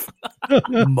 Jeff.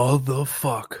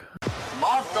 Motherfuck.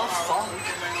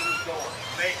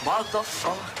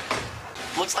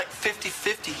 Looks like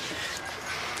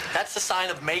 50-50. That's the sign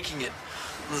of making it.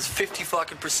 There's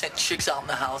 50% chicks out in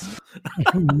the house.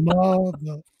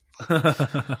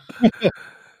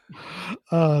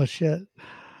 Oh shit.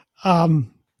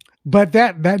 But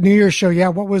that New Year's show, yeah,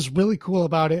 what was really cool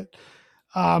about it,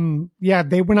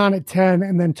 they went on at 10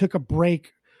 and then took a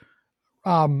break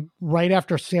right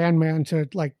after Sandman to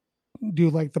like do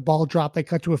like the ball drop. They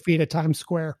cut to a feed at Times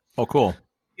Square. Oh, cool.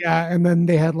 Yeah, and then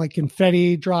they had like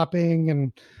confetti dropping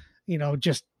and, you know,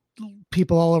 just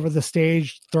people all over the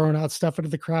stage throwing out stuff into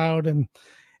the crowd. And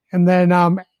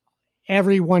then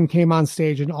everyone came on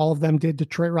stage and all of them did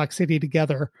Detroit Rock City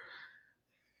together.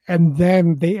 And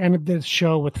then they ended the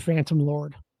show with Phantom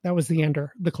Lord. That was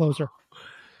the closer.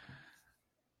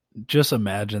 Just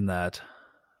imagine that.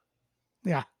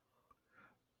 Yeah.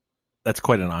 That's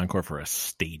quite an encore for a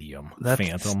stadium.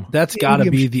 Phantom. That's got to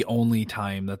be the only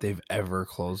time that they've ever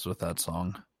closed with that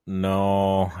song.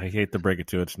 No, I hate to break it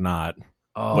to you, it's not.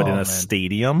 Oh, but in a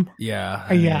stadium? Yeah.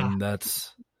 I mean,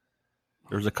 that's...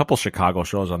 There was a couple Chicago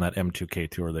shows on that M2K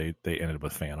tour. They ended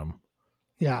with Phantom.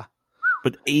 Yeah.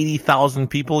 But 80,000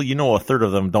 people, you know, a third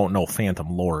of them don't know Phantom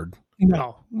Lord.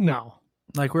 No.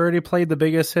 Like, we already played the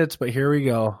biggest hits, but here we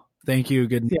go. Thank you.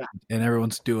 Good. Yeah. And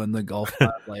everyone's doing the golf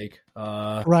clap. Like,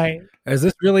 right. Is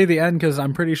this really the end? Because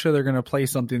I'm pretty sure they're going to play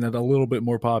something that's a little bit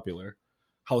more popular.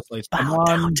 House Lights. Bow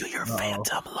down to your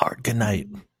Phantom Lord. Good night.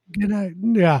 Good night.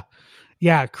 Yeah.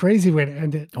 Yeah. Crazy way to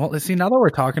end it. Well, see, now that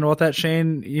we're talking about that,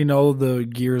 Shane, you know, the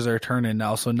gears are turning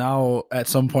now. So now at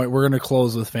some point we're going to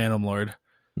close with Phantom Lord.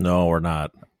 No, we're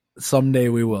not. Someday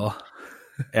we will.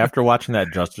 After watching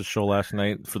that Justice show last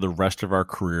night, for the rest of our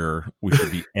career, we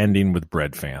should be ending with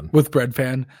Bread Fan. With Bread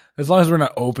Fan. As long as we're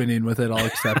not opening with it, I'll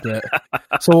accept it.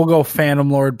 So we'll go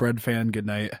Phantom Lord, Bread Fan, good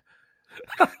night.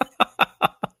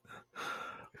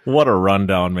 What a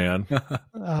rundown, man.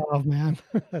 Oh, man.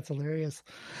 That's hilarious.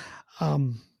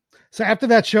 So after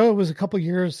that show, it was a couple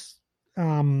years.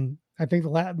 I think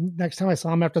the next time I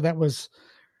saw him after that was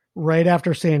right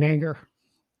after Saint Anger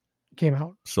came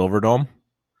out. Silverdome?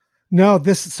 No,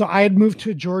 so I had moved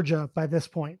to Georgia by this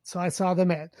point. So I saw them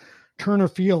at Turner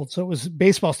Field. So it was a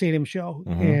baseball stadium show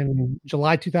in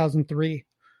July 2003.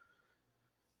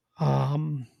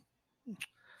 And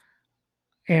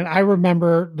I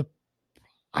remember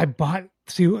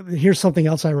here's something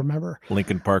else I remember.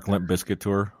 Linkin Park Limp Bizkit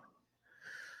tour.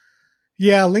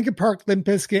 Yeah, Linkin Park, Limp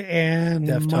Bizkit, and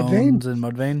Deftones and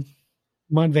Mudvayne.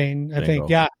 Mudvayne, I think.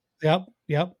 Yeah.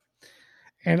 Yep.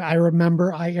 And I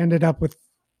remember I ended up with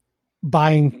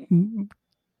buying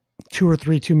 2 or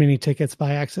 3 too many tickets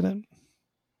by accident.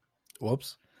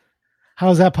 Whoops.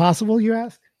 How is that possible, you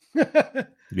ask?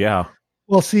 Yeah.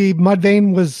 Well, see,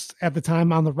 Mudvayne was at the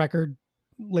time on the record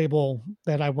label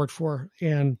that I worked for.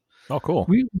 And oh, cool.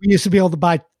 We used to be able to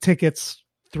buy tickets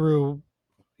through,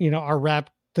 you know, our rep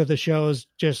to the shows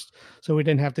just so we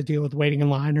didn't have to deal with waiting in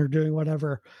line or doing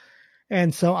whatever.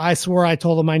 And so I swore I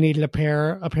told him I needed a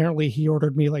pair. Apparently he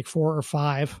ordered me like 4 or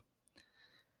 5.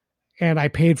 And I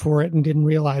paid for it and didn't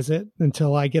realize it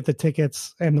until I get the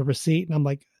tickets and the receipt. And I'm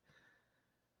like,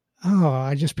 oh,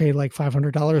 I just paid like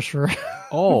 $500 for.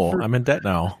 Oh, I'm in debt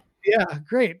now. Yeah,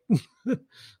 great.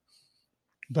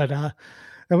 But that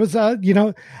was, you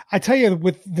know, I tell you,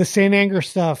 with the Saint Anger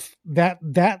stuff,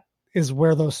 that is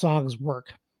where those songs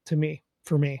work for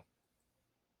me.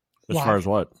 As far as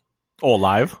what? Oh,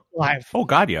 live? Live. Oh,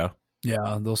 God, yeah.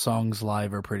 Yeah, those songs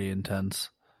live are pretty intense.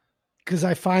 Because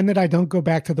I find that I don't go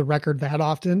back to the record that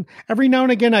often. Every now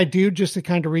and again I do, just to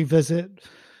kind of revisit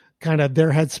kind of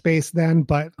their headspace then.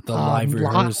 But the live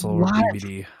rehearsal or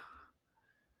DVD.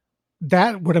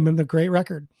 That would have been the great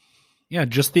record. Yeah,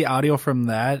 just the audio from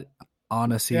that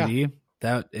on a CD,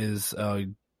 that is a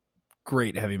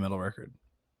great heavy metal record.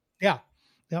 Yeah.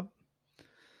 Yep.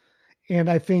 And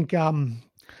I think...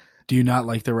 do you not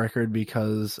like the record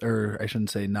because, or I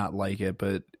shouldn't say not like it,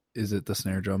 but is it the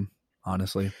snare drum,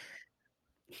 honestly?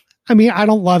 I mean, I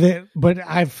don't love it, but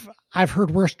I've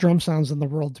heard worse drum sounds in the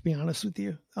world, to be honest with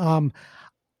you.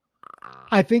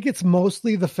 I think it's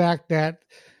mostly the fact that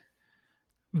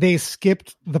they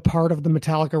skipped the part of the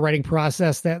Metallica writing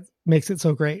process that makes it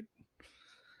so great.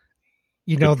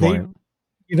 You know,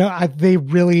 they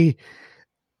really,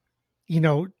 you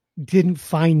know, didn't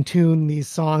fine tune these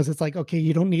songs. It's like, okay,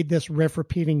 you don't need this riff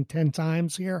repeating 10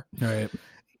 times here. Right.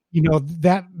 You know,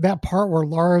 that part where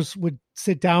Lars would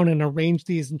sit down and arrange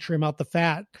these and trim out the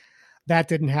fat, that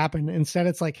didn't happen. Instead,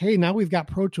 it's like, hey, now we've got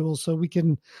Pro Tools, so we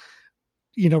can,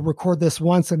 you know, record this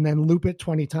once and then loop it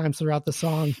 20 times throughout the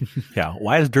song. Yeah.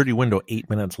 Why is Dirty Window 8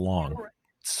 minutes long?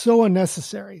 So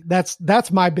unnecessary.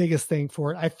 That's my biggest thing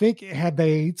for it. I think had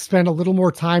they spent a little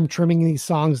more time trimming these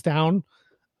songs down,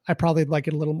 I probably like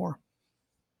it a little more.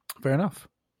 Fair enough.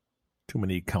 Too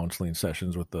many counseling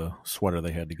sessions with the sweater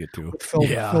they had to get to.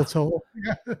 Phil Toll.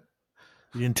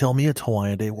 You didn't tell me it's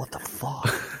Hawaiian Day. What the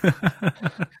fuck?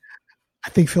 I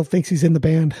think Phil thinks he's in the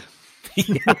band.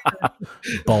 Yeah.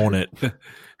 Bone it.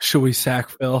 Should we sack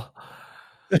Phil?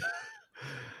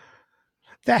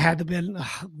 That had to been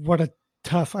what a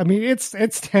tough. I mean, it's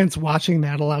tense watching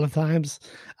that a lot of times.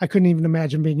 I couldn't even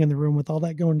imagine being in the room with all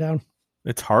that going down.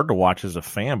 It's hard to watch as a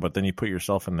fan, but then you put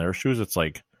yourself in their shoes. It's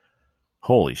like,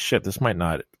 holy shit, this might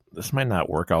not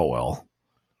work out well.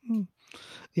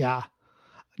 Yeah.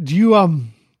 Do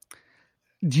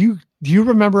you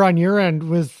remember on your end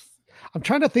I'm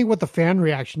trying to think what the fan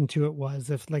reaction to it was.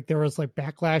 If like there was like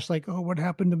backlash, like, oh, what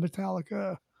happened to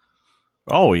Metallica?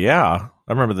 Oh yeah.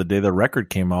 I remember the day the record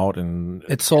came out and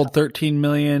it sold 13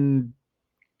 million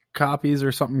copies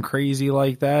or something crazy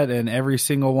like that. And every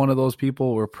single one of those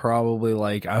people were probably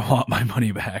like, I want my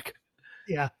money back.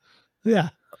 Yeah. Yeah.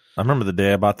 I remember the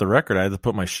day I bought the record, I had to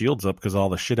put my shields up because all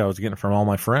the shit I was getting from all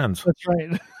my friends. That's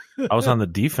right. I was on the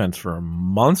defense for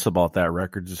months about that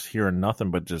record, just hearing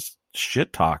nothing but just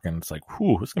shit talking. It's like,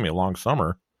 whew, it's going to be a long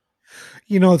summer.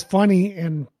 You know, it's funny.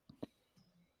 And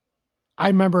I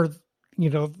remember,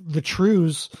 the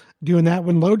Trues doing that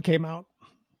when Load came out.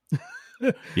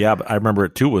 Yeah, but I remember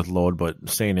it too with Load, but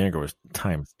Saint Anger was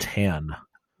times 10.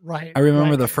 Right. I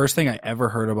remember the first thing I ever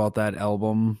heard about that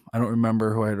album. I don't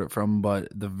remember who I heard it from, but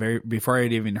before I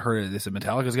had even heard it, they said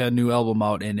Metallica's got a new album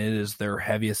out, and it is their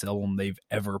heaviest album they've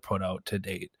ever put out to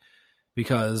date.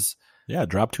 Because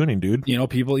drop tuning, dude.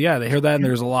 People, they hear that, and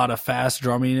there's a lot of fast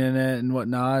drumming in it and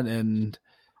whatnot, and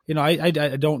I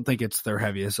don't think it's their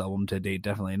heaviest album to date.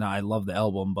 Definitely not. I love the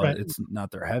album, but it's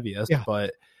not their heaviest. Yeah.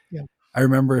 But yeah. I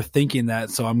remember thinking that,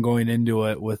 so I'm going into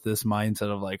it with this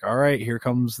mindset of like, all right, here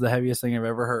comes the heaviest thing I've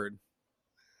ever heard.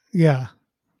 Yeah.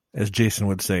 As Jason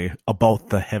would say, about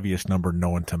the heaviest number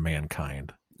known to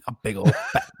mankind. A big old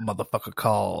fat motherfucker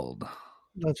called.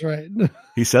 That's right.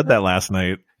 He said that last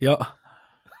night. Yep.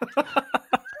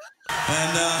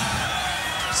 And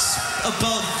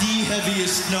about the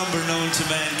heaviest number known to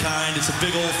mankind, it's a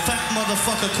big old fat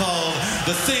motherfucker called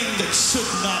The Thing That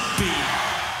Should Not Be.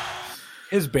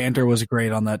 His banter was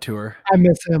great on that tour. I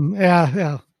miss him.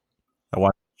 Yeah. I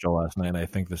watched the show last night, and I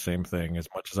think the same thing. As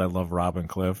much as I love Rob and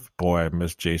Cliff, boy, I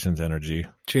miss Jason's energy.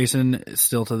 Jason,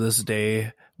 still to this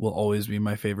day, will always be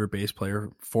my favorite bass player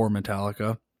for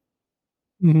Metallica.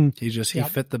 Mm-hmm. He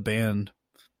fit the band.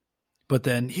 But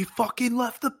then he fucking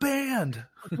left the band.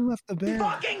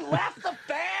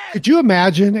 Could you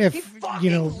imagine if,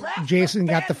 Jason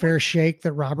got the fair shake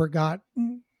that Robert got,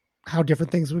 how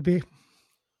different things would be?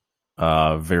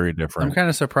 Very different. I'm kind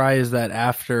of surprised that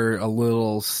after a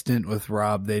little stint with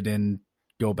Rob, they didn't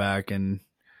go back and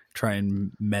try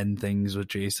and mend things with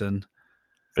Jason.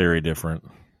 Very different.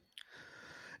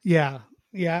 Yeah.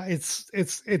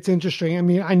 It's interesting. I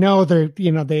mean, I know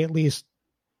they at least,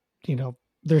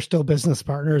 they're still business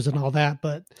partners and all that,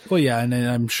 but and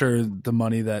I'm sure the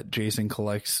money that Jason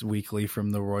collects weekly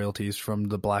from the royalties from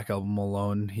the Black Album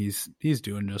alone, he's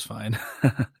doing just fine.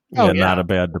 Not a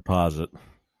bad deposit.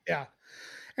 Yeah.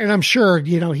 And I'm sure,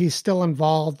 he's still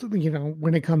involved,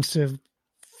 when it comes to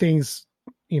things,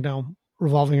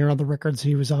 revolving around the records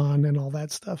he was on and all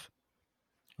that stuff.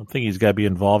 I think he's got to be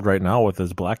involved right now with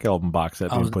his Black Album box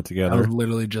set being put together. I was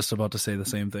literally just about to say the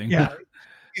same thing. Yeah.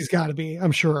 He's got to be,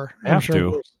 I'm sure. Have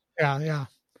to. Yeah.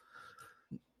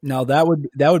 Now that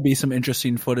would be some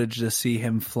interesting footage to see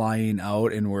him flying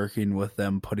out and working with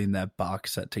them, putting that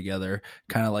box set together.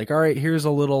 Kind of like, all right, here's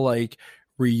a little like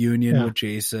reunion with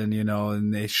Jason,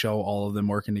 and they show all of them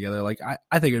working together. Like,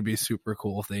 I think it'd be super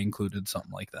cool if they included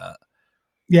something like that.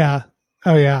 Yeah.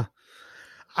 Oh yeah.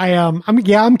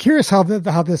 I'm curious how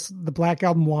the Black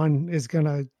Album one is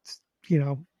gonna,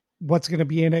 what's gonna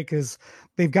be in it, because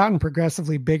they've gotten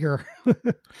progressively bigger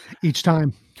each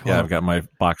time. Yeah, I've got my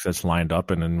box sets lined up,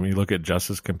 and then when you look at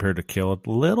Justice compared to Kill, a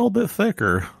little bit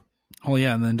thicker. Oh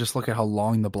yeah, and then just look at how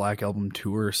long the Black Album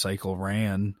tour cycle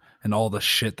ran, and all the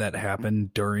shit that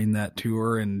happened during that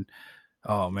tour, and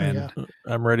oh man,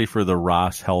 I'm ready for the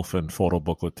Ross Helfand photo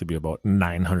booklet to be about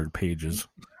 900 pages.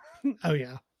 Oh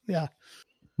yeah.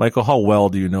 Michael, how well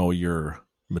do you know your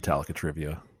Metallica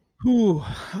trivia? Ooh,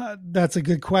 that's a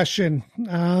good question.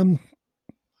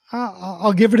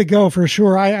 I'll give it a go for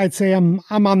sure. I'd say I'm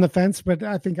on the fence, but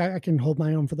I think I can hold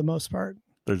my own for the most part.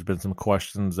 There's been some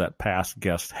questions that past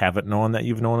guests haven't known that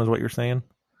you've known, is what you're saying?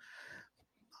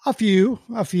 A few,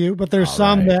 but there's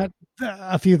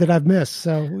a few that I've missed.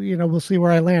 So, we'll see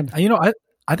where I land.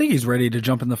 I think he's ready to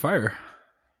jump in the fire.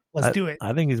 Let's do it.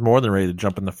 I think he's more than ready to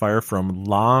jump in the fire from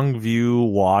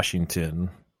Longview, Washington.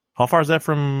 How far is that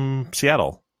from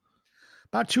Seattle?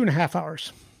 About 2.5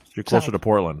 hours. So you're closer to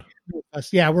Portland.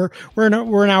 Yeah, we're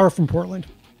an hour from Portland.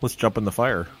 Let's jump in the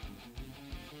fire.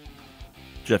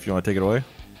 Jeff, you want to take it away?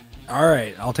 All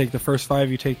right, I'll take the first 5.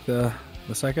 You take the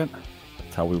second.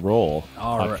 That's how we roll.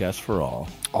 All right. Podcast for all.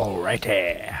 All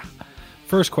righty.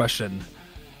 First question.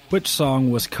 Which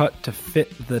song was cut to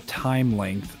fit the time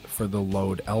length for the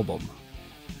Load album?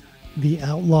 The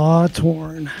Outlaw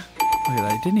Torn. Look at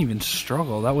that. I didn't even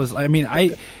struggle. That was,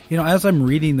 as I'm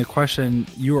reading the question,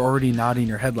 you were already nodding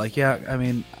your head like, yeah, I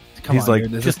mean, come He's on. like,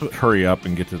 dude. just hurry up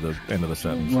and get to the end of the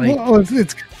sentence.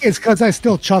 It's because I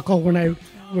still chuckle when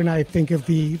I think of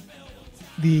the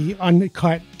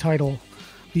uncut title,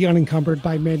 the Unencumbered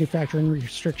by Manufacturing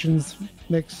Restrictions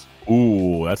mix.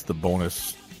 Ooh, that's the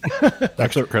bonus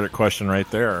extra credit question right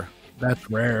there. That's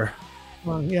rare.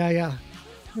 Yeah.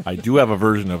 I do have a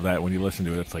version of that. When you listen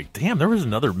to it, it's like, damn, there was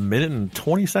another minute and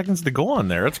 20 seconds to go on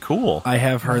there. That's cool. I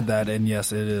have heard that, and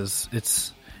yes, it is.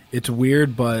 It's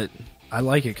weird, but I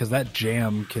like it because that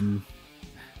jam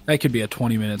that could be a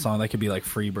 20-minute song. That could be like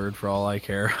Freebird for all I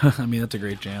care. I mean, that's a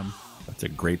great jam. That's a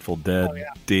Grateful Dead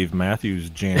Dave Matthews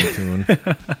jam tune.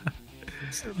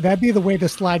 That'd be the way to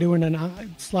slide into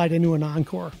an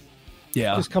encore.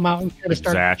 Yeah, just come out and kind of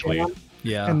start. Exactly. The jam,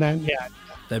 yeah, and then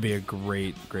that'd be a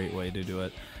great way to do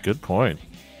it. Good point.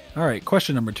 All right,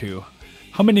 question number 2.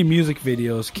 How many music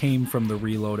videos came from the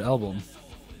Reload album?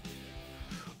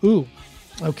 Ooh,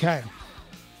 okay.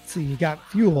 So you got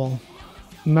Fuel,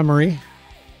 Memory,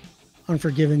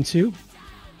 Unforgiven 2.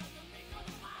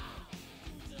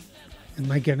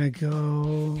 Am I gonna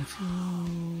go?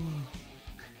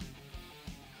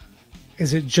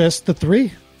 Is it just the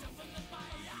 3?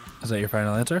 Is that your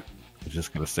final answer? I was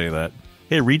just gonna say that.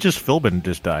 Hey, Regis Philbin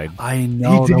just died. I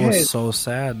know, He that did. was so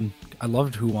sad. I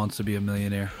loved Who Wants to Be a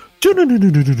Millionaire.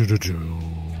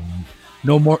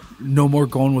 No more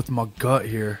going with my gut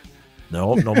here.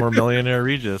 No more Millionaire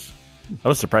Regis. I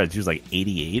was surprised. He was like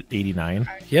 88, 89.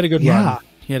 He had a good Yeah. run.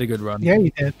 He had a good run. Yeah,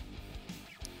 he did.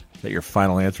 Is that your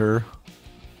final answer,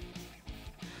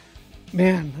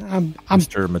 Man, I'm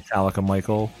Mr. Metallica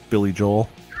Michael, Billy Joel?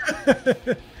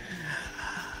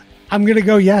 I'm gonna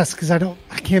go yes because I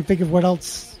can't think of what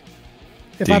else.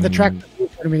 If I have the Ding. track in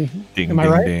front of me, Ding, am I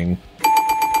ding, right? ding.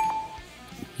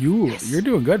 You're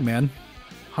doing good, man.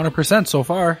 100% so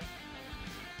far.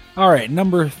 All right,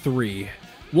 number 3.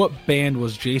 What band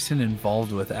was Jason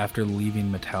involved with after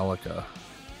leaving Metallica?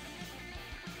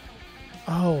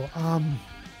 Oh,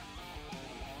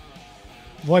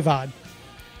 Voivod.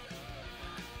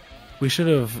 We should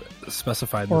have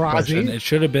specified the Or question. Ozzy? It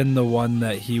should have been the one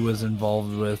that he was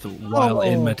involved with while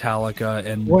in Metallica,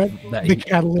 and What that the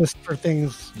catalyst for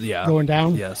things going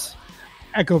down? Yes.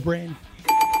 Echo Brain.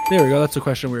 There we go. That's the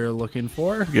question we were looking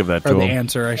for. Give that or to the him.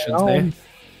 answer, I should say.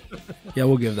 Yeah,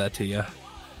 we'll give that to you.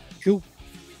 Cool.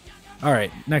 All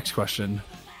right, next question.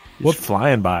 He's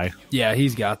flying by. Yeah,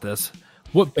 he's got this.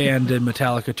 What band did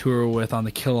Metallica tour with on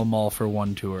the Kill 'Em All for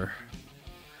One tour?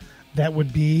 That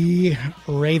would be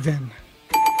Raven.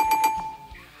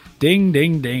 Ding,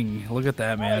 ding, ding. Look at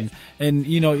that, man. And,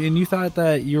 you thought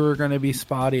that you were going to be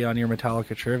spotty on your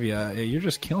Metallica trivia. You're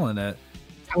just killing it.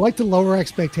 I like to lower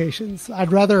expectations.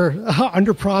 I'd rather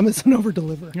under promise and over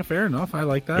deliver. Yeah, fair enough. I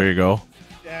like that. There you go.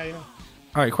 Yeah.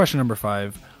 All right, question number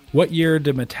 5. What year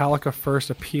did Metallica first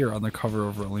appear on the cover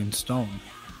of Rolling Stone?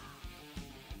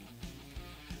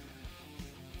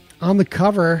 On the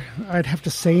cover, I'd have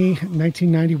to say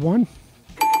 1991.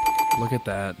 Look at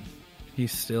that.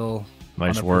 He's still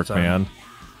Nice 100%. work, man.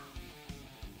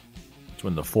 It's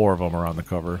when the 4 of them are on the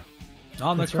cover.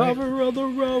 On the That's right. cover of the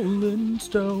Rolling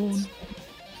Stone.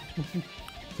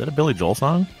 Is that a Billy Joel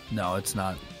song? No, it's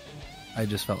not. I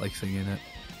just felt like singing it.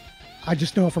 I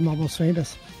just know it from Almost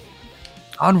Famous.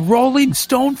 On Rolling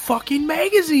Stone fucking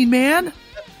magazine, man.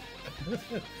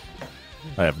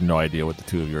 I have no idea what the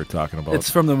two of you are talking about. It's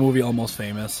from the movie Almost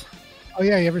Famous. Oh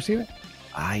yeah, you ever seen it?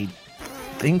 I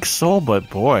think so, but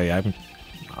boy,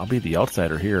 I'll be the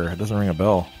outsider here. It doesn't ring a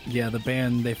bell. Yeah, the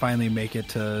band, they finally make it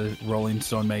to Rolling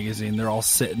Stone magazine. They're all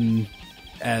sitting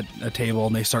at a table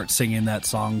and they start singing that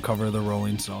song, Cover the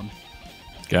Rolling Stone.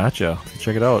 Gotcha.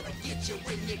 Check it out.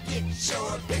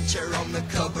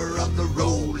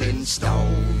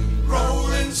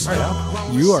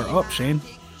 You are up, Shane.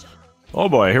 Oh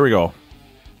boy, here we go.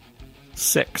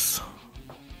 6.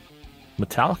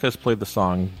 Metallica has played the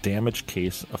song Damage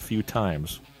Case a few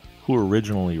times. Who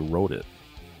originally wrote it?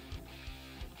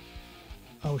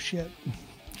 Oh shit.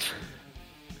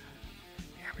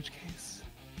 Average case.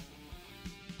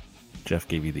 Jeff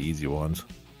gave you the easy ones.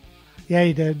 Yeah,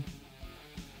 he did.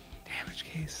 Damage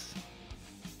case.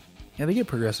 Yeah, they get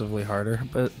progressively harder,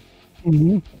 but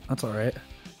that's all right.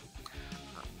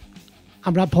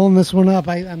 I'm not pulling this one up.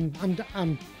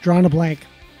 I'm drawing a blank.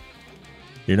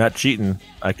 You're not cheating.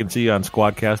 I can see you on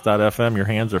squadcast.fm. Your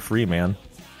hands are free, man.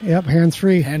 Yep, hands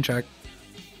free. Hand check.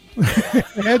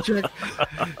 Hand check.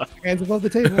 Hands above the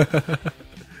table.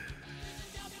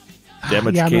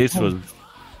 Damage Yeah, case no was.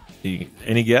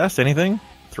 Any guess? Anything?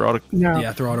 Throw out a. No,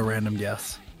 Yeah, throw out a random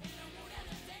guess.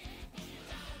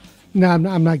 no,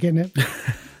 I'm not getting it.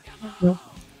 Nope.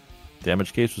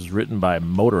 Damage case was written by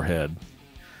Motorhead.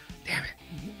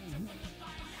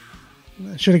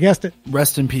 Should have guessed it.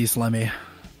 Rest in peace, Lemmy.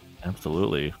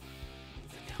 Absolutely.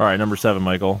 All right, number 7,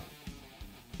 Michael.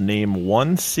 Name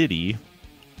one city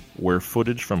where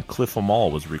footage from Cliff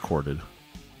Mall was recorded.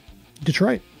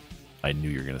 Detroit. I knew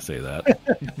you were going to say that.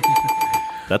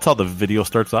 That's how the video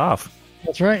starts off.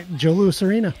 That's right. Joe Louis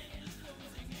Arena.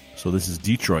 So this is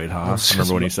Detroit, huh? I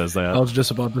remember when he says that. I was just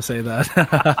about to say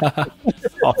that.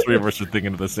 All three of us are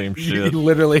thinking of the same shit.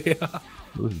 Literally. This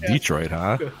is Detroit,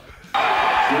 huh?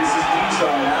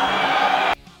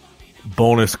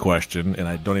 Bonus question, and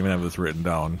I don't even have this written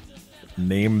down.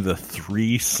 Name the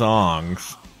 3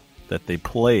 songs that they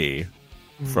play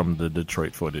from the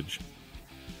Detroit footage.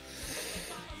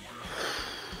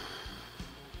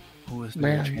 Who is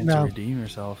there? Chance to redeem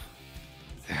yourself?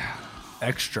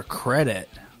 Extra credit.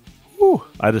 Whew,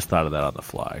 I just thought of that on the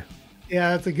fly.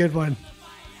 Yeah, that's a good one.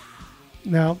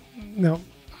 No,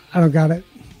 I don't got it.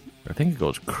 I think it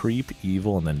goes Creep,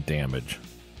 Evil, and then Damage.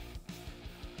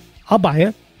 I'll buy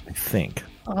it. I think.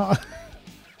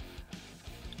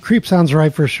 Creep sounds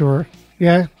right for sure.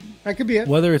 Yeah, that could be it.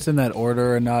 Whether it's in that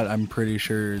order or not, I'm pretty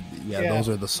sure. Yeah, those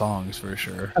are the songs for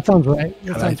sure. That sounds right.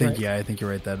 I think you're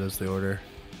right. That is the order.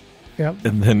 Yep.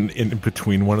 And then in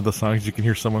between one of the songs, you can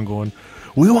hear someone going,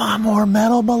 "We want more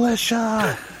metal,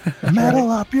 militia!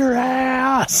 Metal up your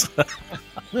ass!"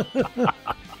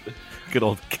 Good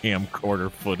old camcorder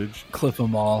footage. Cliff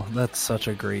 'em all. That's such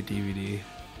a great DVD.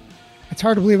 It's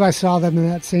hard to believe I saw them in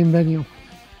that same venue.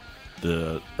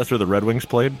 That's where the Red Wings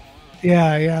played?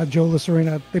 Yeah, Joe Louis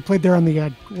Arena. They played there on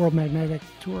the World Magnetic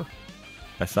Tour.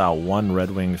 I saw one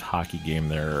Red Wings hockey game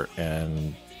there,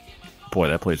 and boy,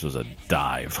 that place was a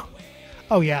dive.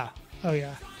 Oh yeah.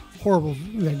 Horrible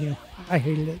venue. I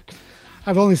hated it.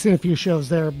 I've only seen a few shows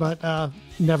there, but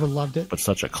never loved it. But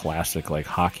such a classic, like,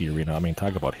 hockey arena. I mean,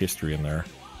 talk about history in there.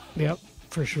 Yep,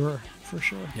 for sure.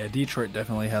 Yeah, Detroit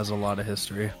definitely has a lot of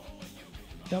history.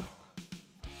 Yep.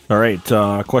 All right,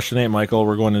 question 8, Michael.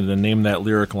 We're going to name that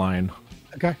lyric line.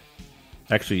 Okay.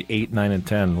 Actually, 8, 9, and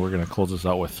 10. We're going to close this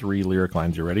out with 3 lyric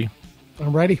lines. You ready?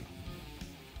 I'm ready.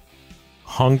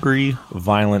 Hungry,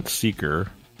 violent seeker,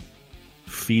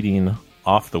 feeding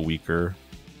off the weaker,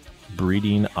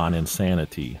 breeding on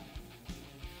insanity.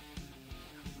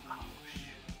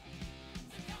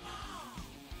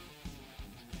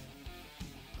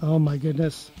 Oh my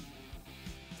goodness.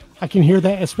 I can hear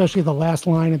that, especially the last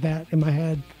line of that in my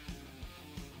head.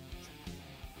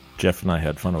 Jeff and I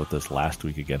had fun with this last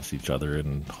week against each other,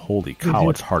 and holy cow,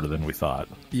 it's harder than we thought.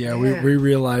 Yeah, we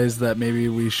realized that maybe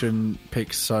we shouldn't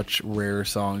pick such rare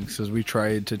songs because we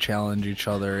tried to challenge each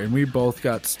other, and we both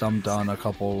got stumped on a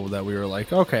couple that we were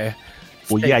like, okay.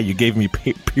 Well, yeah, you gave me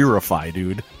Purify,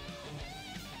 dude.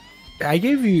 I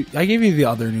gave you the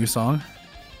other new song.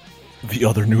 The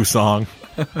other new song.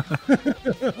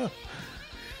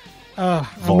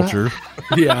 Vulture.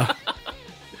 Yeah.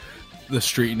 The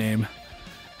street name.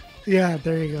 Yeah,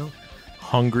 there you go.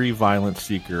 Hungry, violent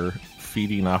seeker,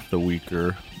 feeding off the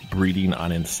weaker, breeding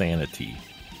on insanity.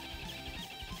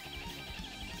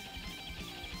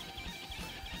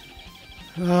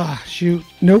 Shoot.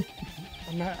 Nope.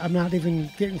 I'm not even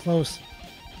getting close.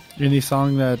 Any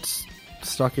song that's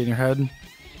stuck in your head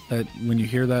that when you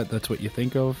hear that, that's what you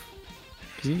think of?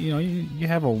 'Cause you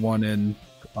have a 1 in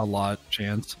a lot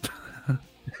chance.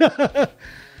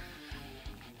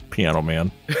 Piano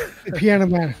Man. Piano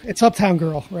Man. It's Uptown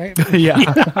Girl, right?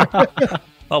 Yeah.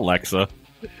 Alexa.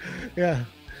 Yeah.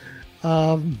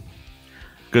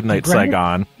 Good Night,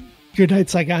 Saigon. Good Night,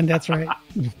 Saigon. That's right.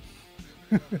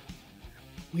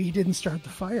 We didn't start the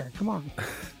fire. Come on.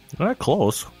 Not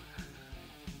close.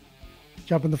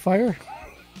 Jump in the fire.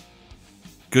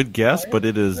 Good guess, but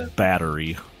it is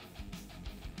Battery.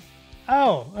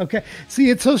 Oh, okay. See,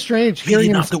 it's so strange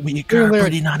hearing off the weaker,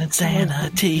 breeding on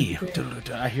insanity.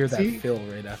 I hear that feel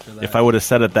right after that. If I would have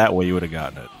said it that way, you would have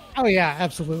gotten it. Oh yeah,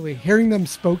 absolutely. Hearing them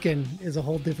spoken is a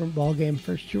whole different ballgame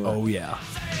for sure. Oh yeah.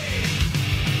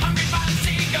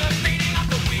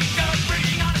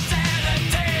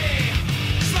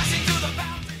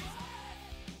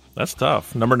 That's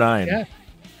tough. Number 9. Yeah.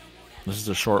 This is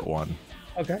a short one.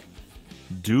 Okay.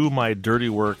 Do my dirty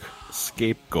work,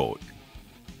 scapegoat.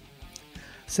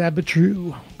 Sad but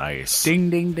true. Nice. Ding,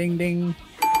 ding, ding, ding.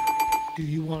 Do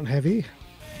you want heavy?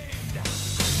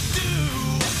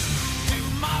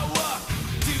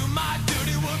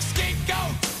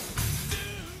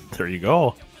 There you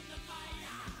go.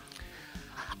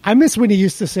 I miss when he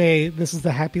used to say, "This is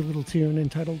the happy little tune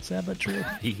entitled Sabbath True."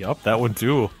 Yep, that one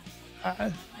too.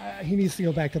 He needs to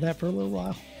go back to that for a little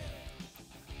while.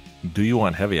 Do You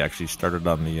Want Heavy actually started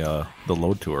on the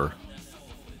Load tour.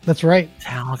 That's right.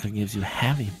 Metallica gives you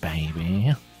heavy,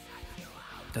 baby.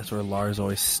 That's where Lars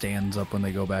always stands up when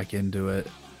they go back into it.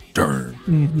 Darn.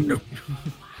 Mm-hmm.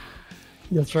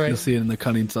 That's right. You'll see it in the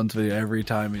Cunning Sons video every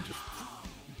time. He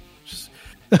just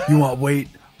you want weight?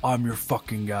 I'm your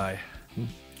fucking guy.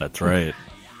 That's right.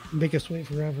 Make us wait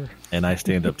forever. And I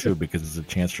stand up too because it's a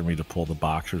chance for me to pull the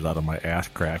boxers out of my ass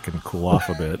crack and cool off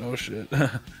a bit. Oh shit.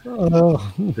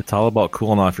 Oh. It's all about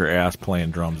cooling off your ass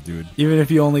playing drums, dude. Even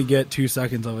if you only get 2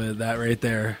 seconds of it, that right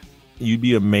there. You'd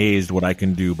be amazed what I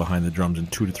can do behind the drums in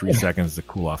 2 to 3 seconds to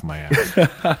cool off my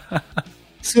ass.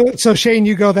 So Shane,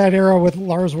 you go that era with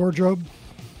Lars' wardrobe?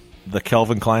 The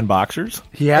Calvin Klein boxers?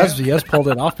 He has pulled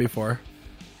it off before.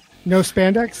 No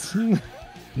spandex?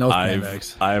 No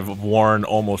spandex. I've worn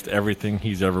almost everything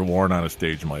he's ever worn on a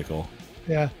stage, Michael.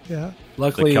 Yeah.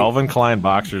 Luckily, the Calvin Klein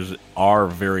boxers are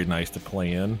very nice to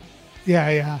play in.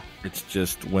 Yeah. It's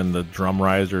just when the drum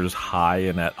riser is high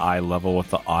and at eye level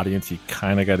with the audience, you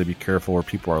kind of got to be careful where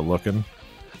people are looking.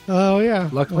 Oh,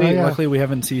 yeah. Luckily, we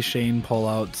haven't seen Shane pull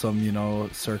out some,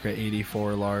 circa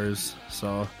 84 Lars.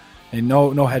 So, and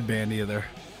no headband either.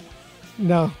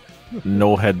 No.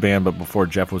 No headband, but before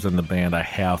Jeff was in the band, I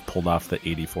have pulled off the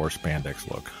 84 spandex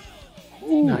look.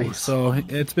 Ooh, nice. So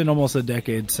it's been almost a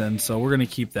decade since, so we're going to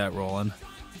keep that rolling.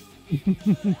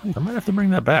 I might have to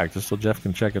bring that back just so Jeff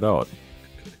can check it out.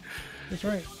 That's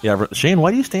right. Yeah, Shane,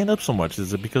 why do you stand up so much?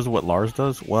 Is it because of what Lars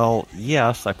does? Well,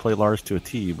 yes, I play Lars to a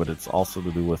T, but it's also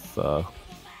to do with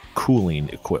cooling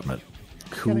equipment.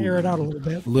 Gotta air it out a little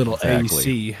bit. Little Exactly.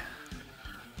 AC.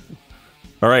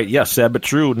 All right, yes, sad but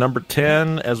true. Number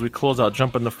 10, as we close out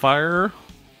Jump in the Fire.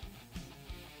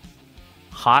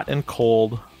 Hot and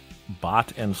cold,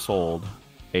 bought and sold,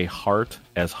 a heart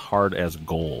as hard as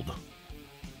gold.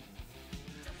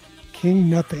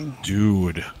 King Nothing.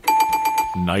 Dude,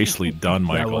 nicely done,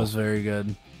 Michael. That was very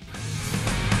good.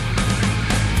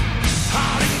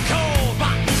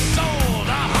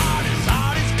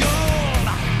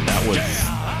 That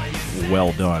was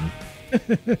well done.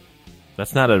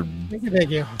 That's not a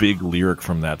Thank you. big lyric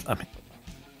from that. I mean,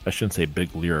 I shouldn't say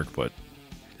big lyric, but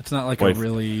It's not like Wait, a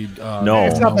really no.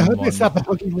 It's not known the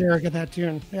hooky lyric of that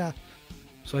tune. Yeah.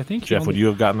 So I think Jeff, would you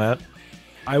have gotten that?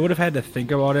 I would have had to think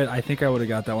about it. I think I would have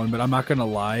got that one, but I'm not gonna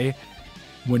lie.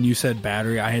 When you said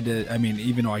battery, I had to. I mean,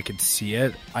 even though I could see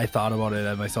it, I thought about it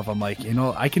at myself. I'm like,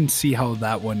 I can see how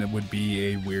that one would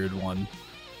be a weird one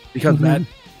because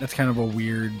that's kind of a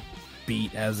weird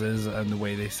beat as is and the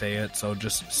way they say it. So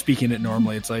just speaking it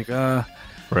normally, it's like,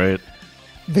 Right.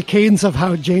 The cadence of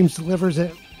how James delivers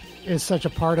it is such a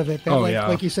part of it. That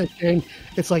like you said, Shane,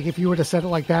 it's like if you would have said it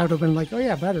like that, it would have been like, oh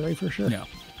yeah, battery for sure. Yeah.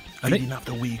 Breeding out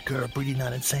the weaker, breeding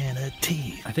out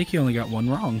insanity. I think he only got one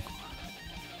wrong.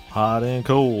 Hot and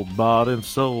cold, bought and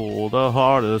sold, a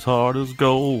heart as hard as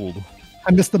gold.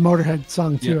 I missed the Motorhead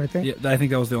song too. Yeah, I think. Yeah, I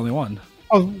think that was the only one.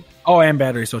 Oh, and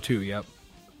battery. So too. Yep.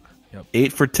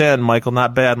 8 for 10, Michael.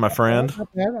 Not bad, my friend.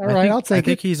 Not bad. All right, I'll take I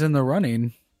think it. he's in the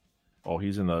running. Oh,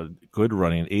 he's in the good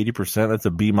running. 80%. That's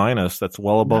a B minus. That's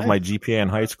well above my GPA in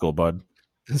high school, bud.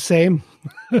 Same.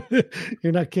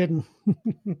 You're not kidding.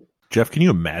 Jeff, can you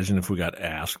imagine if we got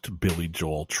asked Billy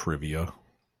Joel trivia?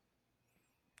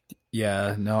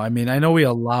 Yeah, no, I mean, I know we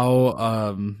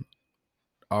allow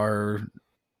our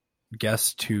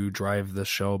guests to drive the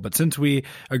show, but since we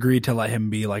agreed to let him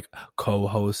be like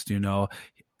co-host,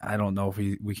 I don't know if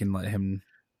we can let him.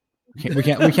 We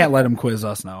can't let him quiz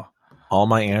us now. All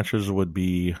my answers would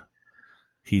be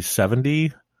he's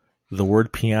 70, the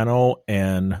word piano,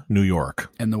 and New York.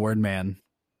 And the word man.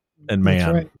 And man.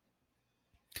 That's right.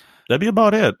 That'd be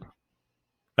about it.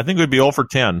 I think we'd be 0 for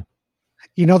 10.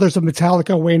 There's a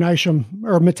Metallica Wayne Isham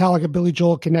or Metallica Billy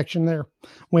Joel connection there.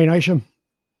 Wayne Isham.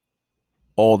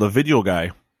 Oh, the video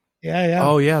guy. Yeah.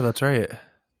 Oh, yeah, that's right.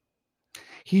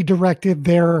 He directed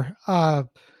their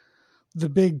the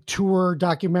big tour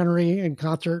documentary and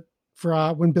concert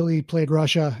for when Billy played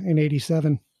Russia in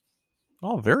 '87.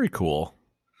 Oh, very cool.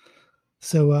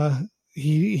 So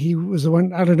he was the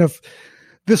one. I don't know if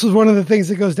this was one of the things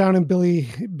that goes down in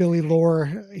Billy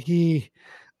lore.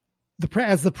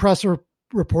 As the press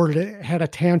reported it, had a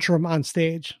tantrum on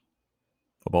stage.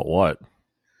 About what?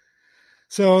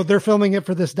 So they're filming it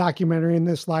for this documentary and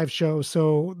this live show.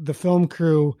 So the film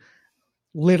crew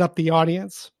lit up the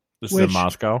audience. This is in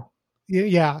Moscow?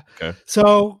 Yeah. Okay.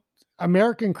 So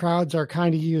American crowds are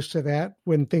kind of used to that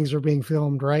when things are being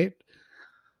filmed, right?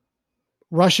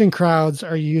 Russian crowds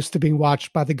are used to being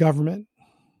watched by the government.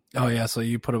 Oh yeah, so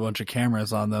you put a bunch of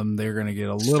cameras on them, they're going to get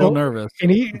a little nervous.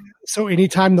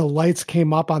 Anytime the lights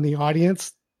came up on the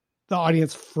audience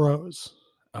froze.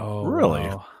 Oh, really?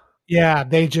 Wow. Yeah,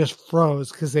 they just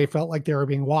froze because they felt like they were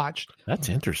being watched. That's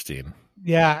interesting.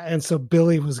 Yeah, and so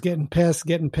Billy was getting pissed.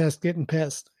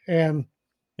 And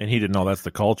he didn't know that's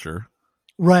the culture.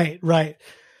 Right.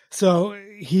 So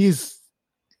he's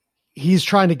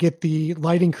trying to get the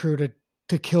lighting crew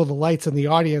to kill the lights in the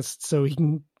audience so he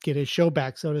can get his show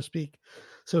back, so to speak.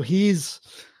 So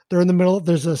they're in the middle.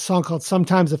 There's a song called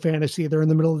Sometimes a Fantasy. They're in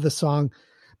the middle of the song.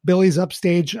 Billy's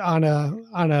upstage on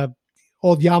a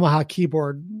old Yamaha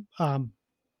keyboard. So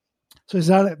he's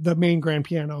not at the main grand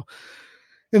piano.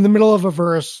 In the middle of a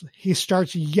verse, he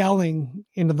starts yelling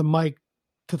into the mic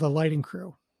to the lighting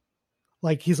crew.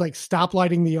 Like he's like, stop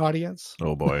lighting the audience.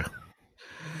 Oh boy.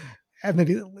 And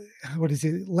then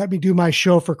let me do my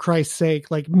show for Christ's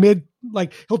sake. Like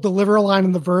he'll deliver a line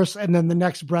in the verse and then the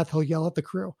next breath he'll yell at the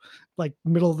crew, like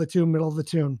middle of the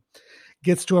tune.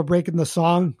 Gets to a break in the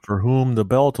song. For whom the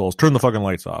bell tolls, turn the fucking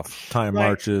lights off. Time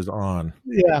marches on.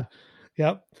 Yeah.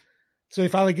 Yep. So he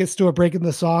finally gets to a break in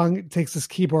the song, takes his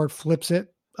keyboard, flips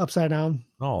it upside down.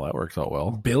 Oh, that works out well.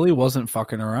 Billy wasn't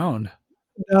fucking around.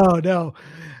 No.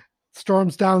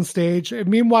 Storms downstage. And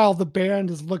meanwhile, the band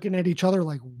is looking at each other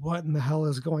like, what in the hell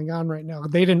is going on right now?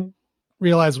 They didn't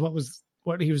realize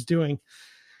what he was doing.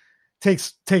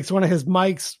 Takes one of his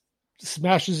mics,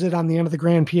 smashes it on the end of the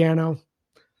grand piano,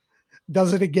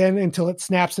 does it again until it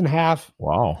snaps in half.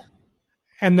 Wow.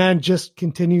 And then just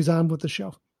continues on with the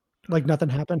show like nothing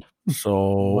happened.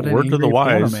 So word to the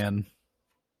wise, man.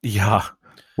 Yeah.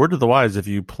 Word to the wise, if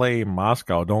you play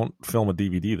Moscow, don't film a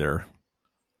DVD there.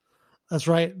 That's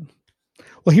right.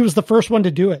 Well, he was the first one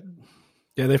to do it.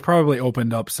 Yeah, they've probably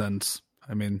opened up since.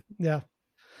 I mean, yeah.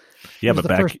 Yeah, but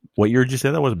back, what year did you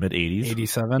say that was? Mid-80s?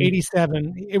 87?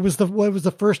 87. It was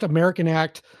the first American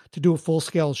act to do a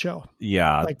full-scale show.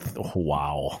 Yeah.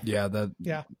 Wow. Yeah,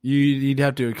 yeah. You'd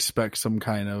have to expect some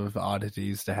kind of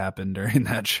oddities to happen during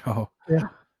that show. Yeah.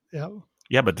 Yeah.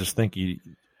 Yeah, but just think,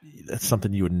 that's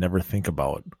something you would never think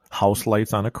about. House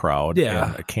lights on a crowd,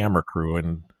 and a camera crew,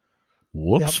 and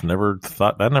whoops, never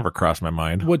thought that never crossed my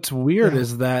mind. What's weird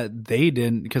is that they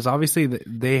didn't, because obviously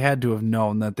they had to have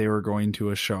known that they were going to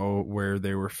a show where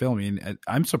they were filming.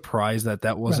 I'm surprised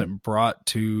that wasn't brought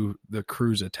to the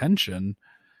crew's attention,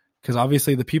 because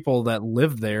obviously the people that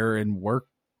live there and work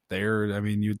there, I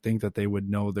mean, you'd think that they would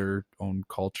know their own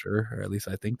culture, or at least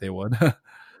I think they would.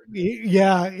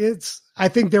 Yeah, I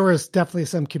think there was definitely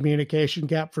some communication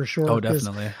gap for sure. Oh,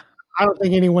 definitely. I don't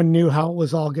think anyone knew how it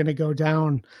was all going to go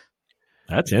down.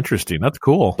 That's interesting. That's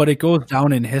cool. But it goes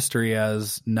down in history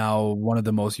as now one of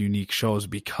the most unique shows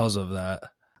because of that.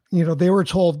 You know, they were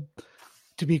told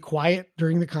to be quiet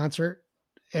during the concert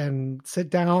and sit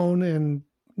down and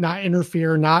not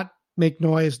interfere, not make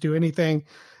noise, do anything,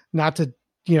 not to,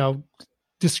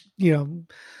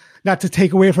 not to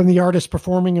take away from the artist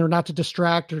performing or not to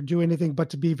distract or do anything, but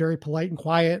to be very polite and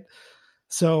quiet.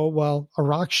 So, well, a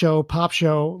rock show, pop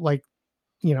show,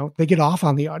 they get off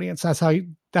on the audience. That's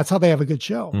how they have a good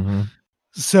show. Mm-hmm.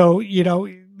 So,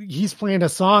 he's playing a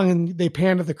song and they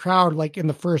pan to the crowd, like in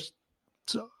the first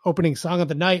opening song of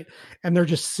the night, and they're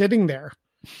just sitting there.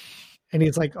 And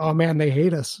he's like, oh man, they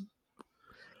hate us.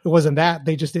 It wasn't that.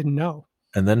 They just didn't know.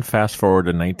 And then fast forward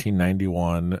to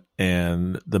 1991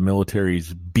 and the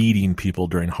military's beating people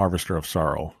during Harvester of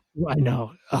Sorrow. I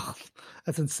know. Oh,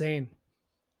 that's insane.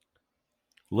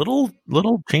 Little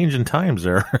change in times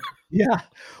there. Yeah.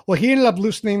 Well, he ended up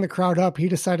loosening the crowd up. He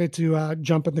decided to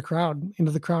jump into the crowd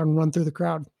and run through the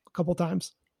crowd a couple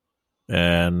times.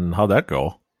 And how'd that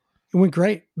go? It went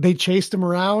great. They chased him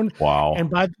around. Wow. And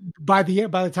by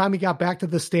the time he got back to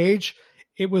the stage,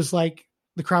 it was like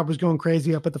the crowd was going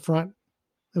crazy up at the front.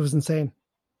 It was insane.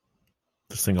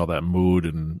 Just think all that mood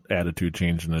and attitude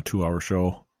changed in a 2-hour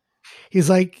show. He's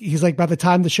like, by the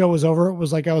time the show was over, it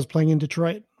was like I was playing in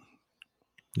Detroit.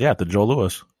 Yeah, at the Joe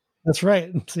Louis. That's right.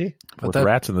 See? With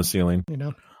rats in the ceiling.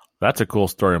 That's a cool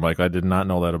story, Mike. I did not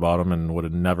know that about him and would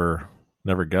have never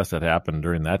guessed that happened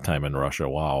during that time in Russia.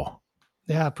 Wow.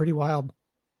 Yeah, pretty wild.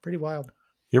 Pretty wild.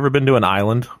 You ever been to an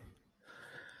island?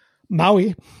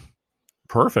 Maui.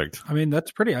 Perfect. I mean,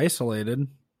 that's pretty isolated.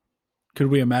 Could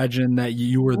we imagine that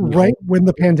you were right when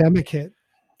the pandemic hit?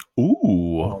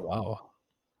 Ooh. Oh, wow.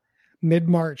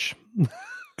 Mid-March.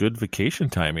 Good vacation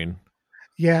timing.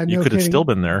 Yeah, you could have still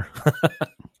been there.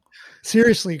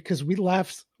 Seriously, because we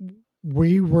left,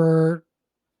 we were,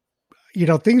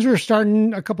 things were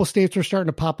starting, a couple states were starting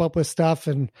to pop up with stuff,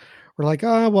 and we're like,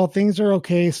 oh, well, things are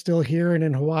okay still here and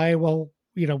in Hawaii. Well,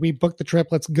 we booked the trip,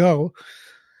 let's go.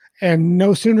 And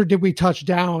no sooner did we touch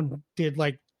down, did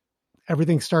like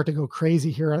everything start to go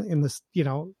crazy here in this,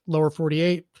 lower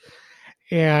 48.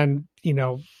 And,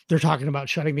 they're talking about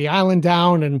shutting the island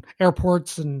down and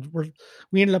airports. And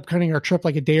we ended up cutting our trip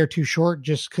like a day or two short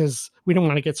just because we don't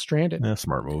want to get stranded. Yeah,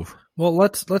 smart move. Well,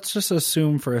 let's just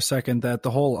assume for a second that the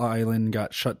whole island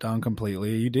got shut down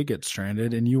completely. You did get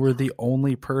stranded and you were the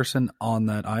only person on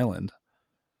that island.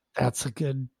 That's a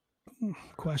good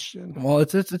question. Well,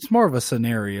 it's more of a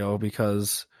scenario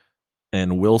because...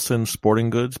 And Wilson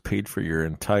Sporting Goods paid for your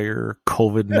entire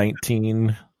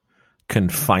COVID-19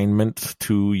 confinement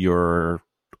to your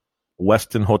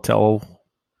Westin hotel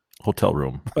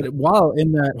room. But while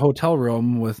in that hotel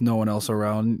room with no one else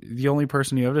around, the only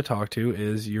person you have to talk to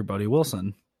is your buddy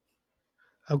Wilson.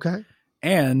 Okay.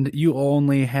 And you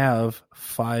only have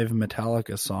 5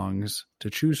 Metallica songs to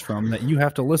choose from that you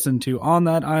have to listen to on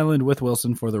that island with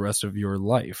Wilson for the rest of your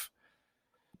life.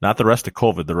 Not the rest of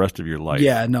COVID, the rest of your life.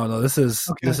 Yeah, no,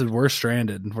 we're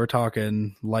stranded. We're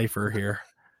talking lifer here.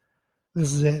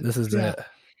 This is it. This is it.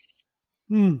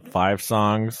 5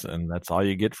 songs, and that's all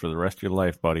you get for the rest of your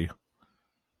life, buddy.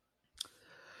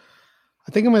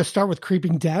 I think I'm going to start with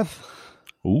Creeping Death.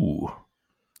 Ooh.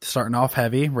 Starting off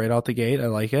heavy, right out the gate. I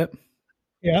like it.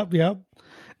 Yep.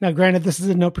 Now, granted, this is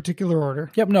in no particular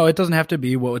order. Yep, no, it doesn't have to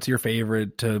be what's your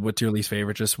favorite to what's your least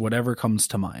favorite, just whatever comes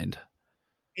to mind.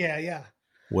 Yeah.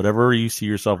 Whatever you see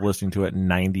yourself listening to at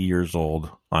 90 years old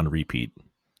on repeat.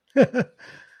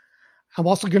 I'm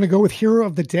also going to go with Hero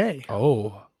of the Day.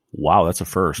 Oh. Wow, that's a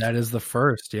first. That is the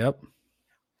first, yep.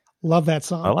 Love that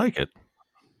song. I like it.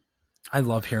 I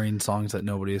love hearing songs that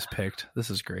nobody has picked. This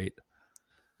is great.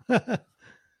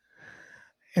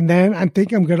 And then I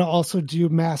think I'm going to also do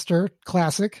Master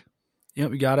Classic.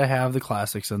 Yep, we got to have the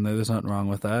classics in there. There's nothing wrong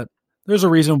with that. There's a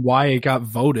reason why it got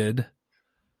voted.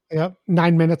 Yep,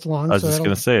 9 minutes long. I was just going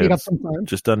to say, it's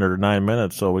just under 9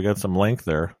 minutes, so we got some length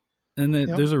there. And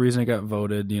there's a reason it got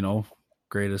voted,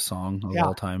 greatest song of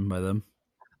all time by them.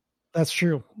 That's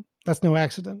true. That's no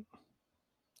accident.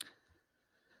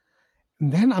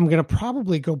 And then I'm going to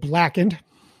probably go Blackened.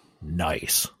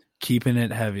 Nice. Keeping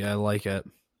it heavy. I like it.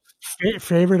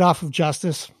 Favorite off of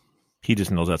Justice. He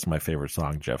just knows that's my favorite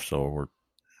song, Jeff, so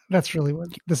that's really what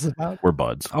this is about. We're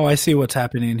buds. Oh, I see what's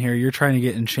happening here. You're trying to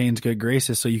get in Shane's good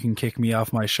graces so you can kick me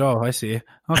off my show. I see.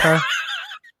 Okay.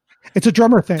 It's a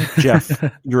drummer thing. Jeff,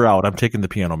 you're out. I'm taking the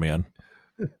Piano Man.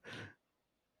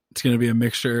 It's going to be a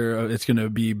mixture. It's going to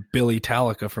be Billy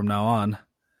Talica from now on.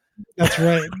 That's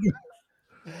right.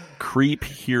 Creep,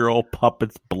 Hero,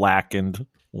 Puppets, Blackened.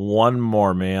 One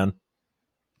more, man.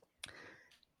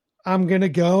 I'm going to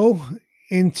go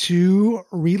into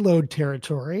Reload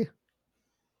territory.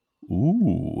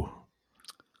 Ooh.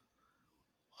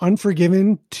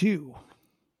 Unforgiven 2.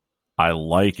 I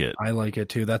like it. I like it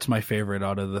too. That's my favorite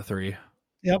out of the 3.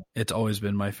 Yep. It's always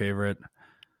been my favorite.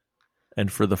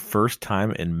 And for the first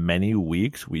time in many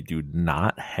weeks, we do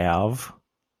not have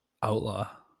Outlaw.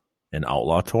 An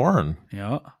Outlaw Torn.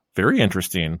 Yeah. Very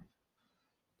interesting.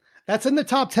 That's in the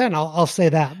top 10. I'll say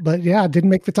that, but yeah, it didn't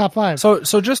make the top 5.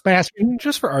 So just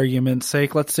for argument's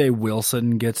sake, let's say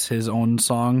Wilson gets his own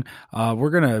song. We're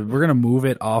gonna move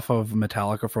it off of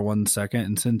Metallica for 1 second.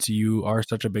 And since you are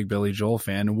such a big Billy Joel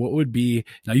fan, what would be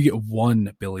now? You get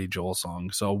one Billy Joel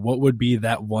song. So what would be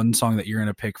that one song that you're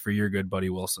gonna pick for your good buddy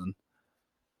Wilson?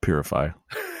 Purify.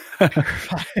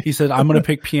 He said, "I'm gonna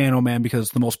pick Piano Man because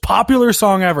it's the most popular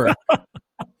song ever."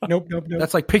 Nope.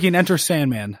 That's like picking Enter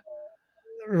Sandman.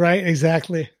 Right,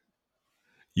 exactly.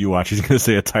 You watch, he's going to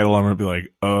say a title, I'm going to be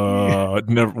like,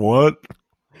 never, what?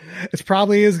 It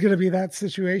probably is going to be that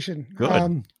situation. Good.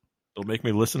 It'll make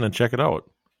me listen and check it out.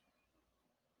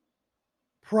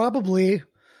 Probably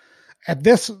at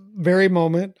this very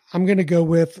moment, I'm going to go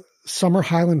with Summer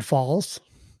Highland Falls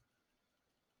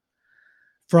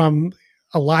from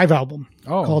a live album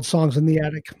called Songs in the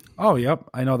Attic. Oh, yep.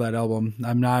 I know that album.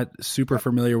 I'm not super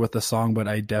familiar with the song, but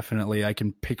I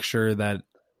can picture that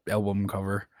album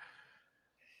cover.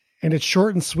 And it's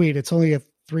short and sweet. It's only a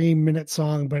 3-minute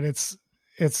song, but it's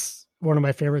one of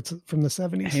my favorites from the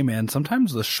 70s. Hey man,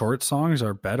 sometimes the short songs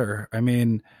are better. I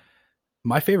mean,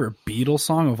 my favorite Beatles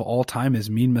song of all time is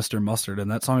Mean Mr. Mustard,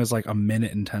 and that song is like 1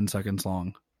 minute and 10 seconds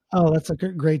long. Oh, that's a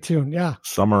great tune. Yeah.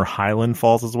 Summer Highland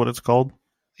Falls is what it's called.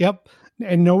 Yep.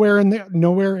 And nowhere in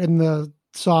the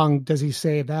song does he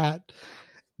say that,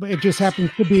 but it just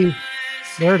happens to be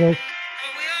there. It is.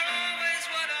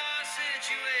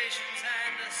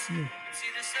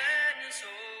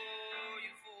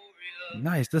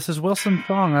 Nice. This is Wilson's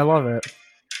song. I love it.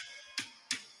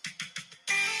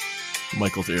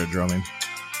 Michael's air drumming.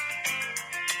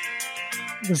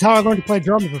 This is how I learned to play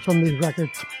drums, was from these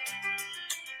records.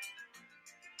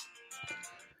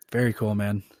 Very cool,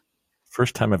 man.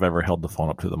 First time I've ever held the phone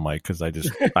up to the mic because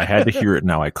I had to hear it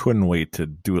now. I couldn't wait to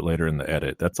do it later in the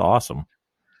edit. That's awesome.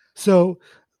 So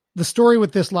the story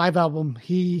with this live album,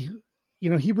 he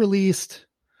released,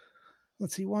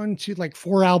 let's see, 1, 2, like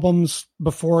 4 albums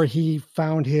before he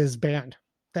found his band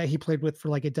that he played with for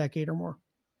like a decade or more.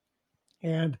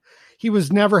 And he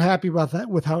was never happy about that,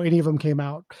 with how any of them came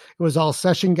out. It was all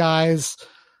session guys,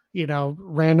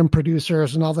 random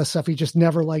producers and all this stuff. He just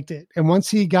never liked it. And once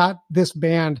he got this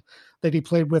band that he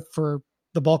played with for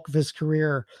the bulk of his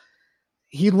career,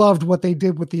 he loved what they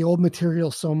did with the old material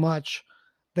so much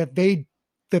that they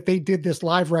did this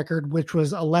live record, which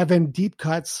was 11 deep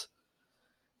cuts,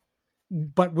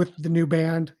 but with the new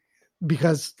band,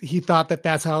 because he thought that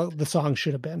that's how the song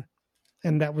should have been.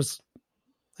 And that was,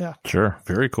 yeah. Sure.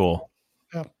 Very cool.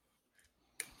 Yeah.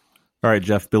 All right,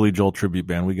 Jeff, Billy Joel tribute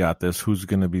band. We got this. Who's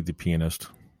going to be the pianist?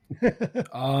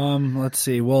 Let's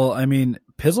see. Well, I mean,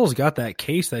 Pizzle's got that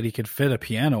case that he could fit a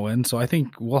piano in, so I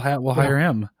think we'll hire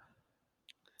him.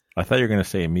 I thought you were going to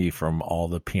say me from all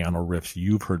the piano riffs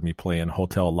you've heard me play in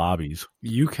hotel lobbies.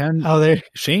 You can.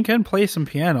 Shane can play some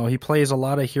piano. He plays a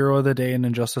lot of Hero of the Day and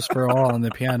Injustice for All on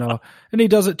the piano, and he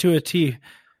does it to a T.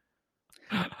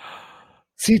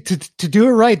 See, to do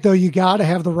it right, though, you got to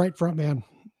have the right front man.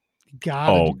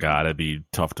 It'd be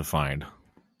tough to find.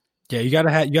 Yeah, you got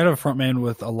to have a front man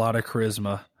with a lot of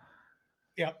charisma.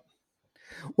 Yep.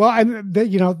 Well,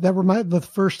 that reminded the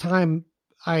first time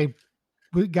I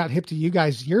got hip to you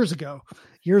guys years ago,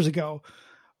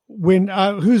 when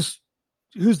who's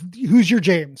your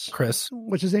James? Chris.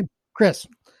 What's his name? Chris.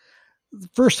 The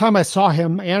first time I saw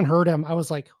him and heard him, I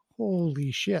was like,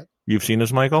 holy shit. You've seen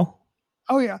this, Michael?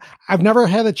 Oh yeah. I've never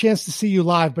had a chance to see you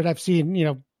live, but I've seen,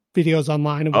 videos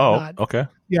online and whatnot. Oh, okay.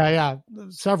 Yeah.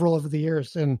 Several over the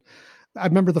years. And I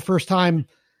remember the first time,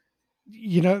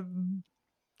 you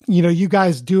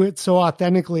guys do it so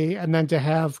authentically, and then to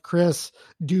have Chris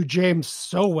do James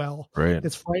so well, right?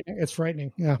 It's frightening. It's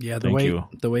frightening. Yeah. Yeah.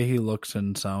 The way he looks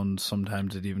and sounds,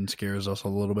 sometimes it even scares us a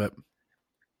little bit.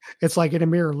 It's like in a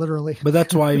mirror, literally. But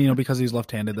that's why, because he's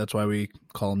left-handed, that's why we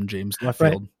call him James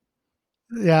Leftfield. Right.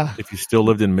 Yeah. If you still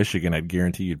lived in Michigan, I'd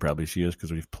guarantee you'd probably see us,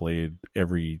 because we've played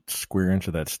every square inch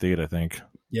of that state, I think.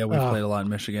 Yeah, we've played a lot in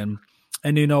Michigan.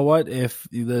 And you know what? If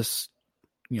this,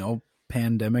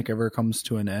 pandemic ever comes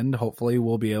to an end, hopefully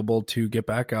we'll be able to get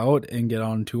back out and get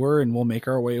on tour, and we'll make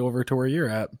our way over to where you're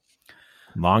at.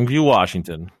 Longview,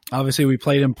 Washington. Obviously, we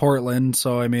played in Portland,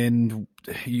 so I mean,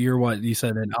 you're what you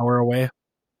said, an hour away.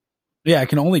 Yeah, I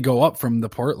can only go up from the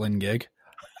Portland gig.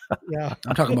 Yeah,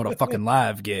 I'm talking about a fucking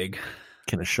live gig.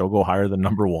 Can a show go higher than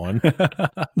number one?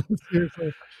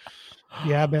 Seriously.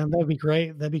 Yeah, man, that'd be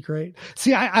great. That'd be great.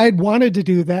 See, I had wanted to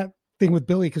do that thing with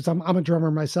Billy, because I'm a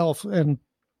drummer myself, and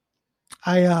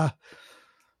I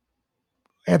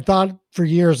had thought for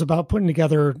years about putting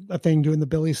together a thing doing the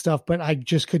Billy stuff, but I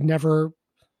just could never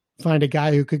find a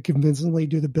guy who could convincingly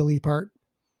do the Billy part.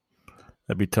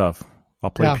 That'd be tough.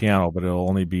 I'll play piano, but it'll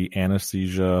only be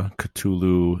Anesthesia,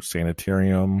 Cthulhu,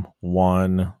 Sanitarium,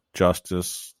 One,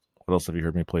 Justice. What else have you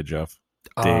heard me play, Jeff?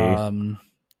 Day.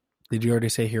 Did you already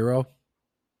say Hero?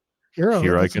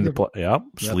 Hero I can play. Yep.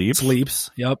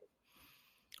 Sleeps. Yep.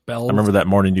 Bells. I remember that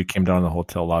morning you came down in the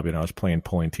hotel lobby and I was playing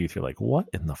Pulling Teeth. You're like, what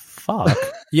in the fuck?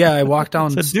 Yeah, I walked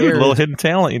downstairs. Dude, little hidden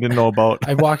talent you didn't know about.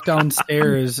 I walked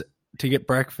downstairs to get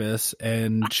breakfast,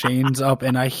 and Shane's up,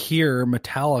 and I hear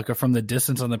Metallica from the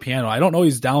distance on the piano. I don't know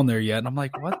he's down there yet. And I'm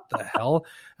like, what the hell?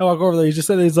 I walk over there. He just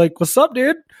said, he's like, what's up,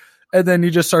 dude? And then he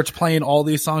just starts playing all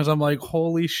these songs. I'm like,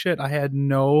 holy shit. I had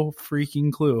no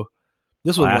freaking clue.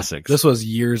 This was classics. This was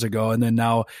years ago. And then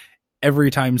now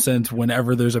every time since,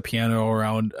 whenever there's a piano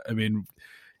around, I mean,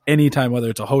 anytime, whether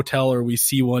it's a hotel or we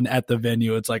see one at the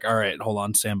venue, it's like, all right, hold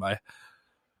on, stand by.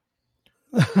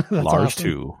 Lars awesome.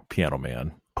 too, Piano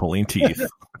Man, Pulling Teeth.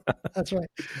 That's right.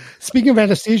 Speaking of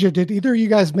Anesthesia, did either of you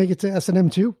guys make it to S&M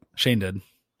too? Shane did.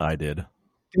 I did.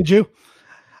 Did you?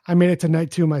 I made it to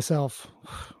night 2 myself.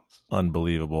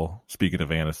 Unbelievable. Speaking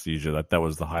of Anesthesia, that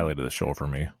was the highlight of the show for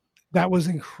me. That was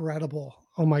incredible.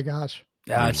 Oh my gosh.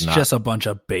 Yeah, it's just a bunch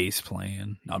of bass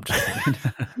playing. No, I'm just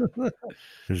kidding.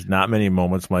 There's not many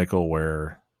moments, Michael,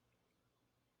 where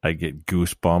I get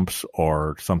goosebumps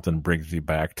or something brings me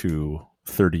back to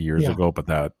 30 years ago, but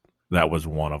that was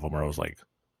one of them where I was like,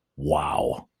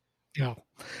 wow.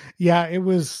 Yeah, it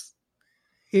was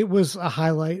a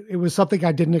highlight. It was something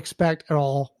I didn't expect at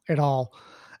all.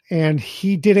 And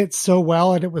he did it so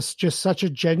well, and it was just such a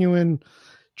genuine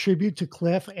tribute to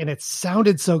Cliff, and it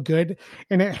sounded so good,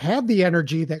 and it had the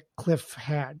energy that Cliff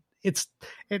had. It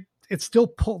it still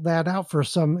pulled that out for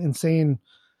some insane.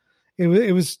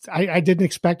 It was I didn't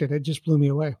expect it. It just blew me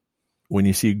away. When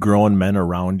you see grown men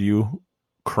around you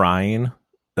crying,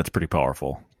 that's pretty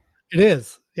powerful. It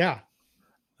is. Yeah.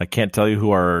 I can't tell you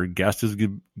who our guest is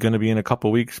going to be in a couple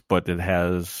of weeks, but it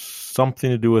has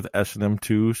something to do with S&M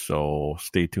too. So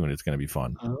stay tuned. It's going to be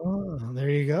fun. Oh, there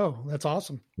you go. That's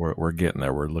awesome. We're getting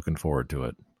there. We're looking forward to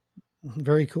it.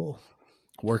 Very cool.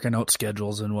 Working out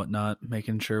schedules and whatnot,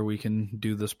 making sure we can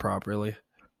do this properly.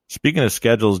 Speaking of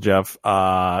schedules, Jeff,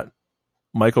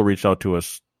 Michael reached out to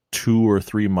us 2 or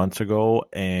 3 months ago,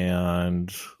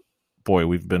 and boy,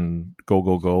 we've been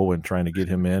go and trying to get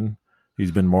him in.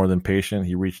 He's been more than patient.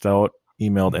 He reached out,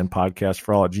 emailed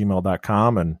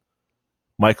npodcastforall@gmail.com, and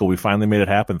Michael, we finally made it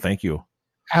happen. Thank you.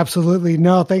 Absolutely.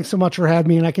 No, thanks so much for having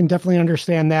me. And I can definitely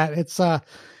understand that.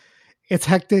 It's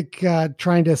hectic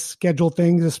trying to schedule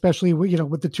things, especially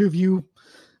with the two of you,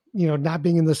 not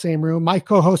being in the same room. My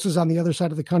co-host is on the other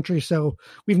side of the country, so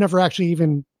we've never actually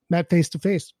even met face to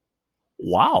face.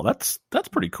 Wow, that's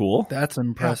pretty cool. That's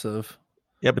impressive.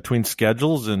 Yeah, between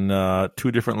schedules and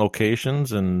 2 different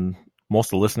locations, and most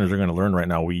of the listeners are going to learn right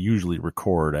now, we usually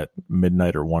record at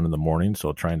midnight or 1 a.m,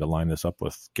 so trying to line this up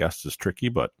with guests is tricky,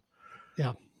 but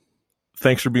yeah.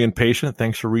 Thanks for being patient.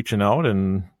 Thanks for reaching out.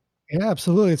 And yeah,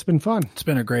 absolutely. It's been fun. It's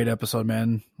been a great episode,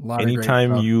 man.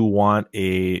 Anytime you want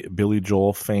a Billy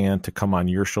Joel fan to come on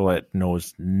your show that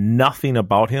knows nothing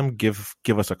about him, give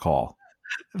us a call.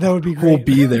 That would be great. We'll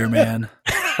be there, man.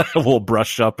 We'll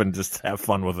brush up and just have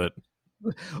fun with it.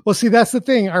 Well, see, that's the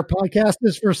thing. Our podcast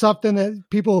is for something that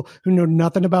people who know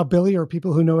nothing about Billy or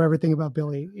people who know everything about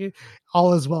Billy,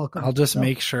 all is welcome. I'll just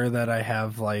make sure that I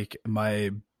have like my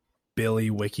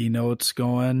Billy wiki notes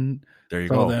going. There you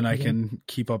go. Then I can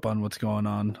keep up on what's going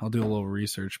on. I'll do a little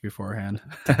research beforehand.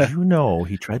 Did you know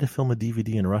he tried to film a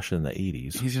DVD in Russia in the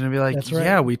 80s? He's going to be like, That's right.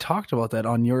 yeah, we talked about that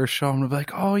on your show. I'm going to be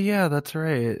like, oh, yeah, that's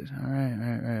right. All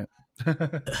right.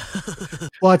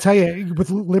 Well, I tell you,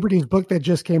 with Liberty's book that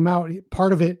just came out,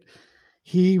 part of it,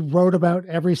 he wrote about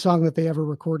every song that they ever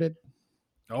recorded.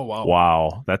 Oh, wow.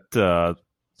 Wow. That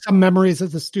some memories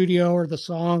of the studio or the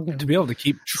song. To be able to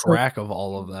keep track of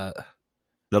all of that.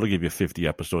 That'll give you 50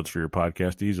 episodes for your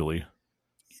podcast easily.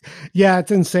 Yeah,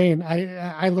 it's insane.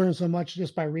 I learned so much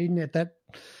just by reading it that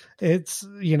it's,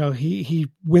 he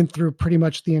went through pretty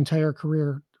much the entire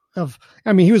career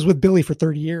he was with Billy for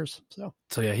 30 years.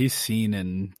 So yeah, he's seen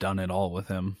and done it all with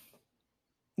him.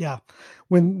 Yeah.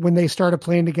 When they started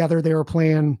playing together, they were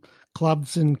playing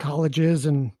clubs and colleges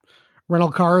and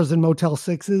rental cars and Motel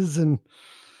 6s. And,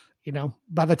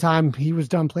 by the time he was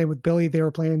done playing with Billy, they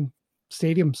were playing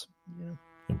stadiums.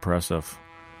 Impressive.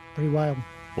 Pretty wild.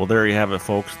 Well, there you have it,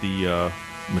 folks. The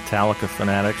Metallica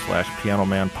fanatic / Piano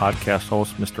Man podcast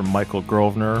host, Mr. Michael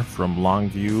Grosvenor from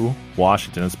Longview,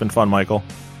 Washington. It's been fun, Michael.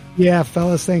 Yeah,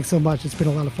 fellas, thanks so much. It's been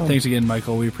a lot of fun. Thanks again,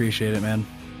 Michael. We appreciate it, man.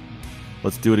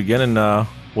 Let's do it again, and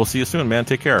we'll see you soon, man.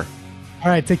 Take care. All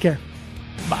right, take care.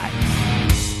 Bye.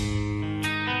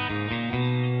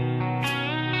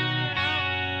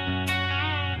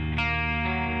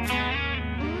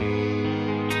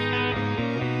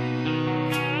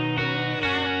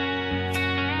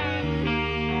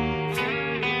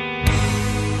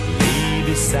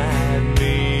 Beside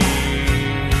me,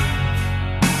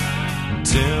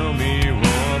 tell me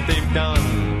what they've done,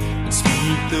 and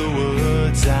speak the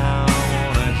words I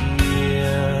wanna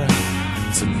hear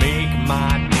to make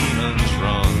my demons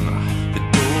run. The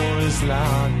door is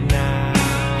locked now,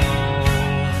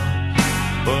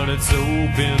 but it's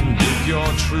open if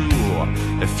you're true.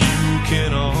 If you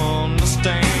can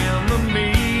understand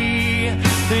me,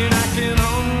 then I can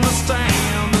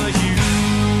understand the you.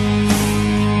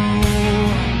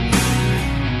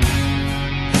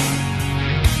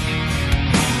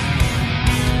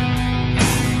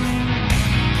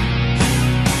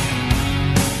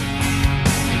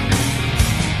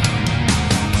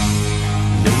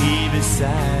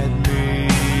 Beside me,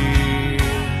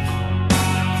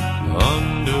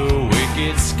 under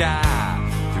wicked sky,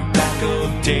 through black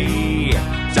of day,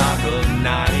 dark of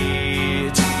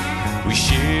night, we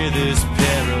share this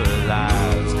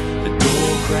paralyzed. The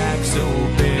door cracks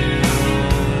open,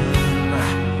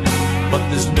 but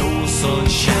there's no sun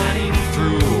shining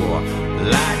through,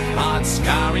 like hot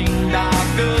scarring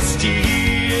dark of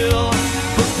steel.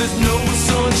 But there's no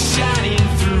sun shining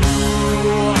through.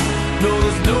 No,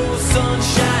 there's no sun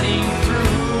shining through.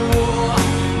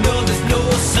 No, there's no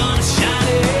sun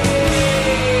shining.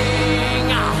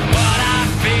 What I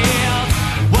felt,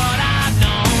 what I've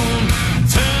known.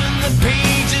 Turn the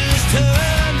pages,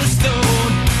 turn the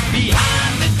stone.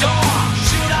 Behind the door,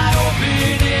 should I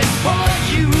open it for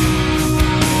you?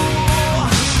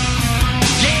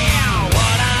 Yeah,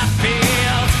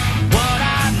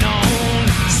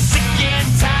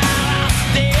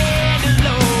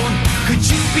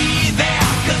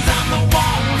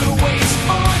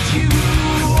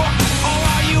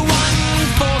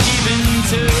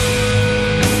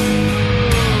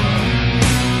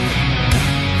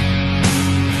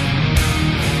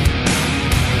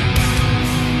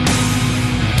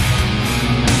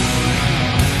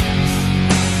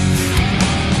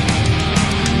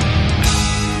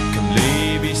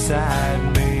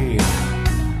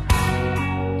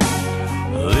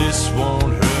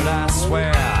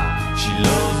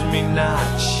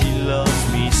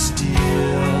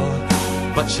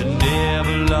 but she'll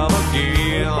never love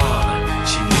again.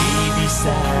 She lay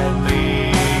beside me,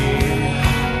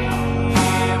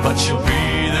 but she'll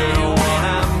be there when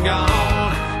I'm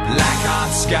gone, like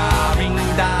hot scarring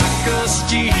dark as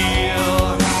steel.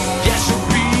 Yeah, she'll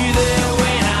be there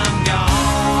when I'm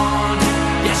gone.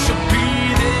 Yeah, she'll be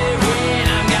there when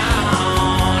I'm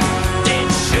gone. Dead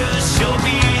sure she'll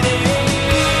be there.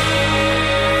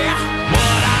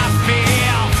 What I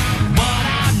felt, what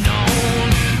I've known,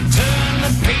 turn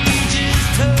the pages,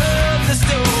 turn the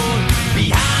stone.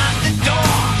 Behind the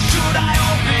door, should I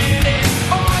open it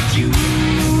for you?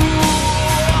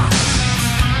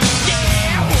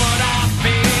 Yeah, what I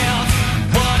felt,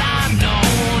 what I've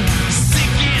known,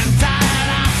 sick and tired,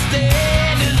 I'm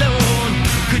staying alone.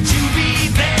 Could you be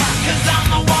there? 'Cause I'm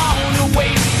the one who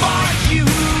waits for you.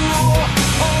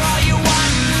 Or are you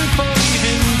waiting for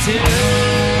even till?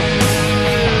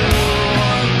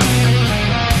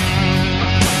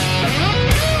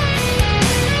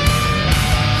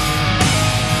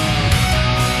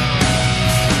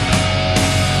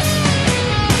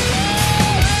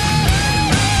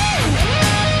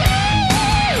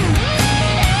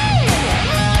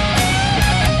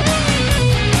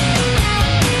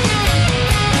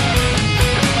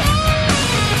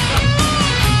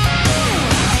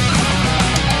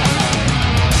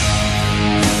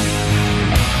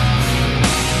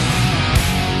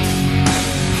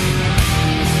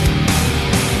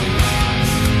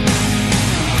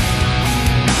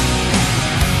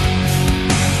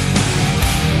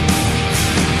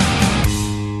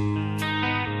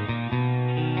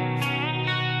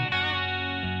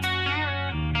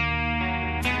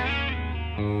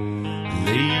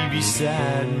 Lay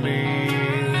beside me,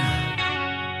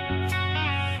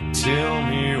 tell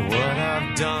me what I've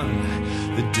done.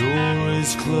 The door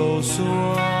is closed, so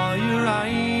are your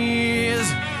eyes.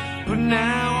 But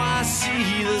now I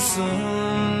see the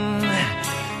sun.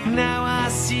 Now I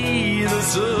see the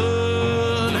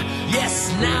sun. Yes,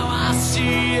 now I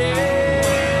see it.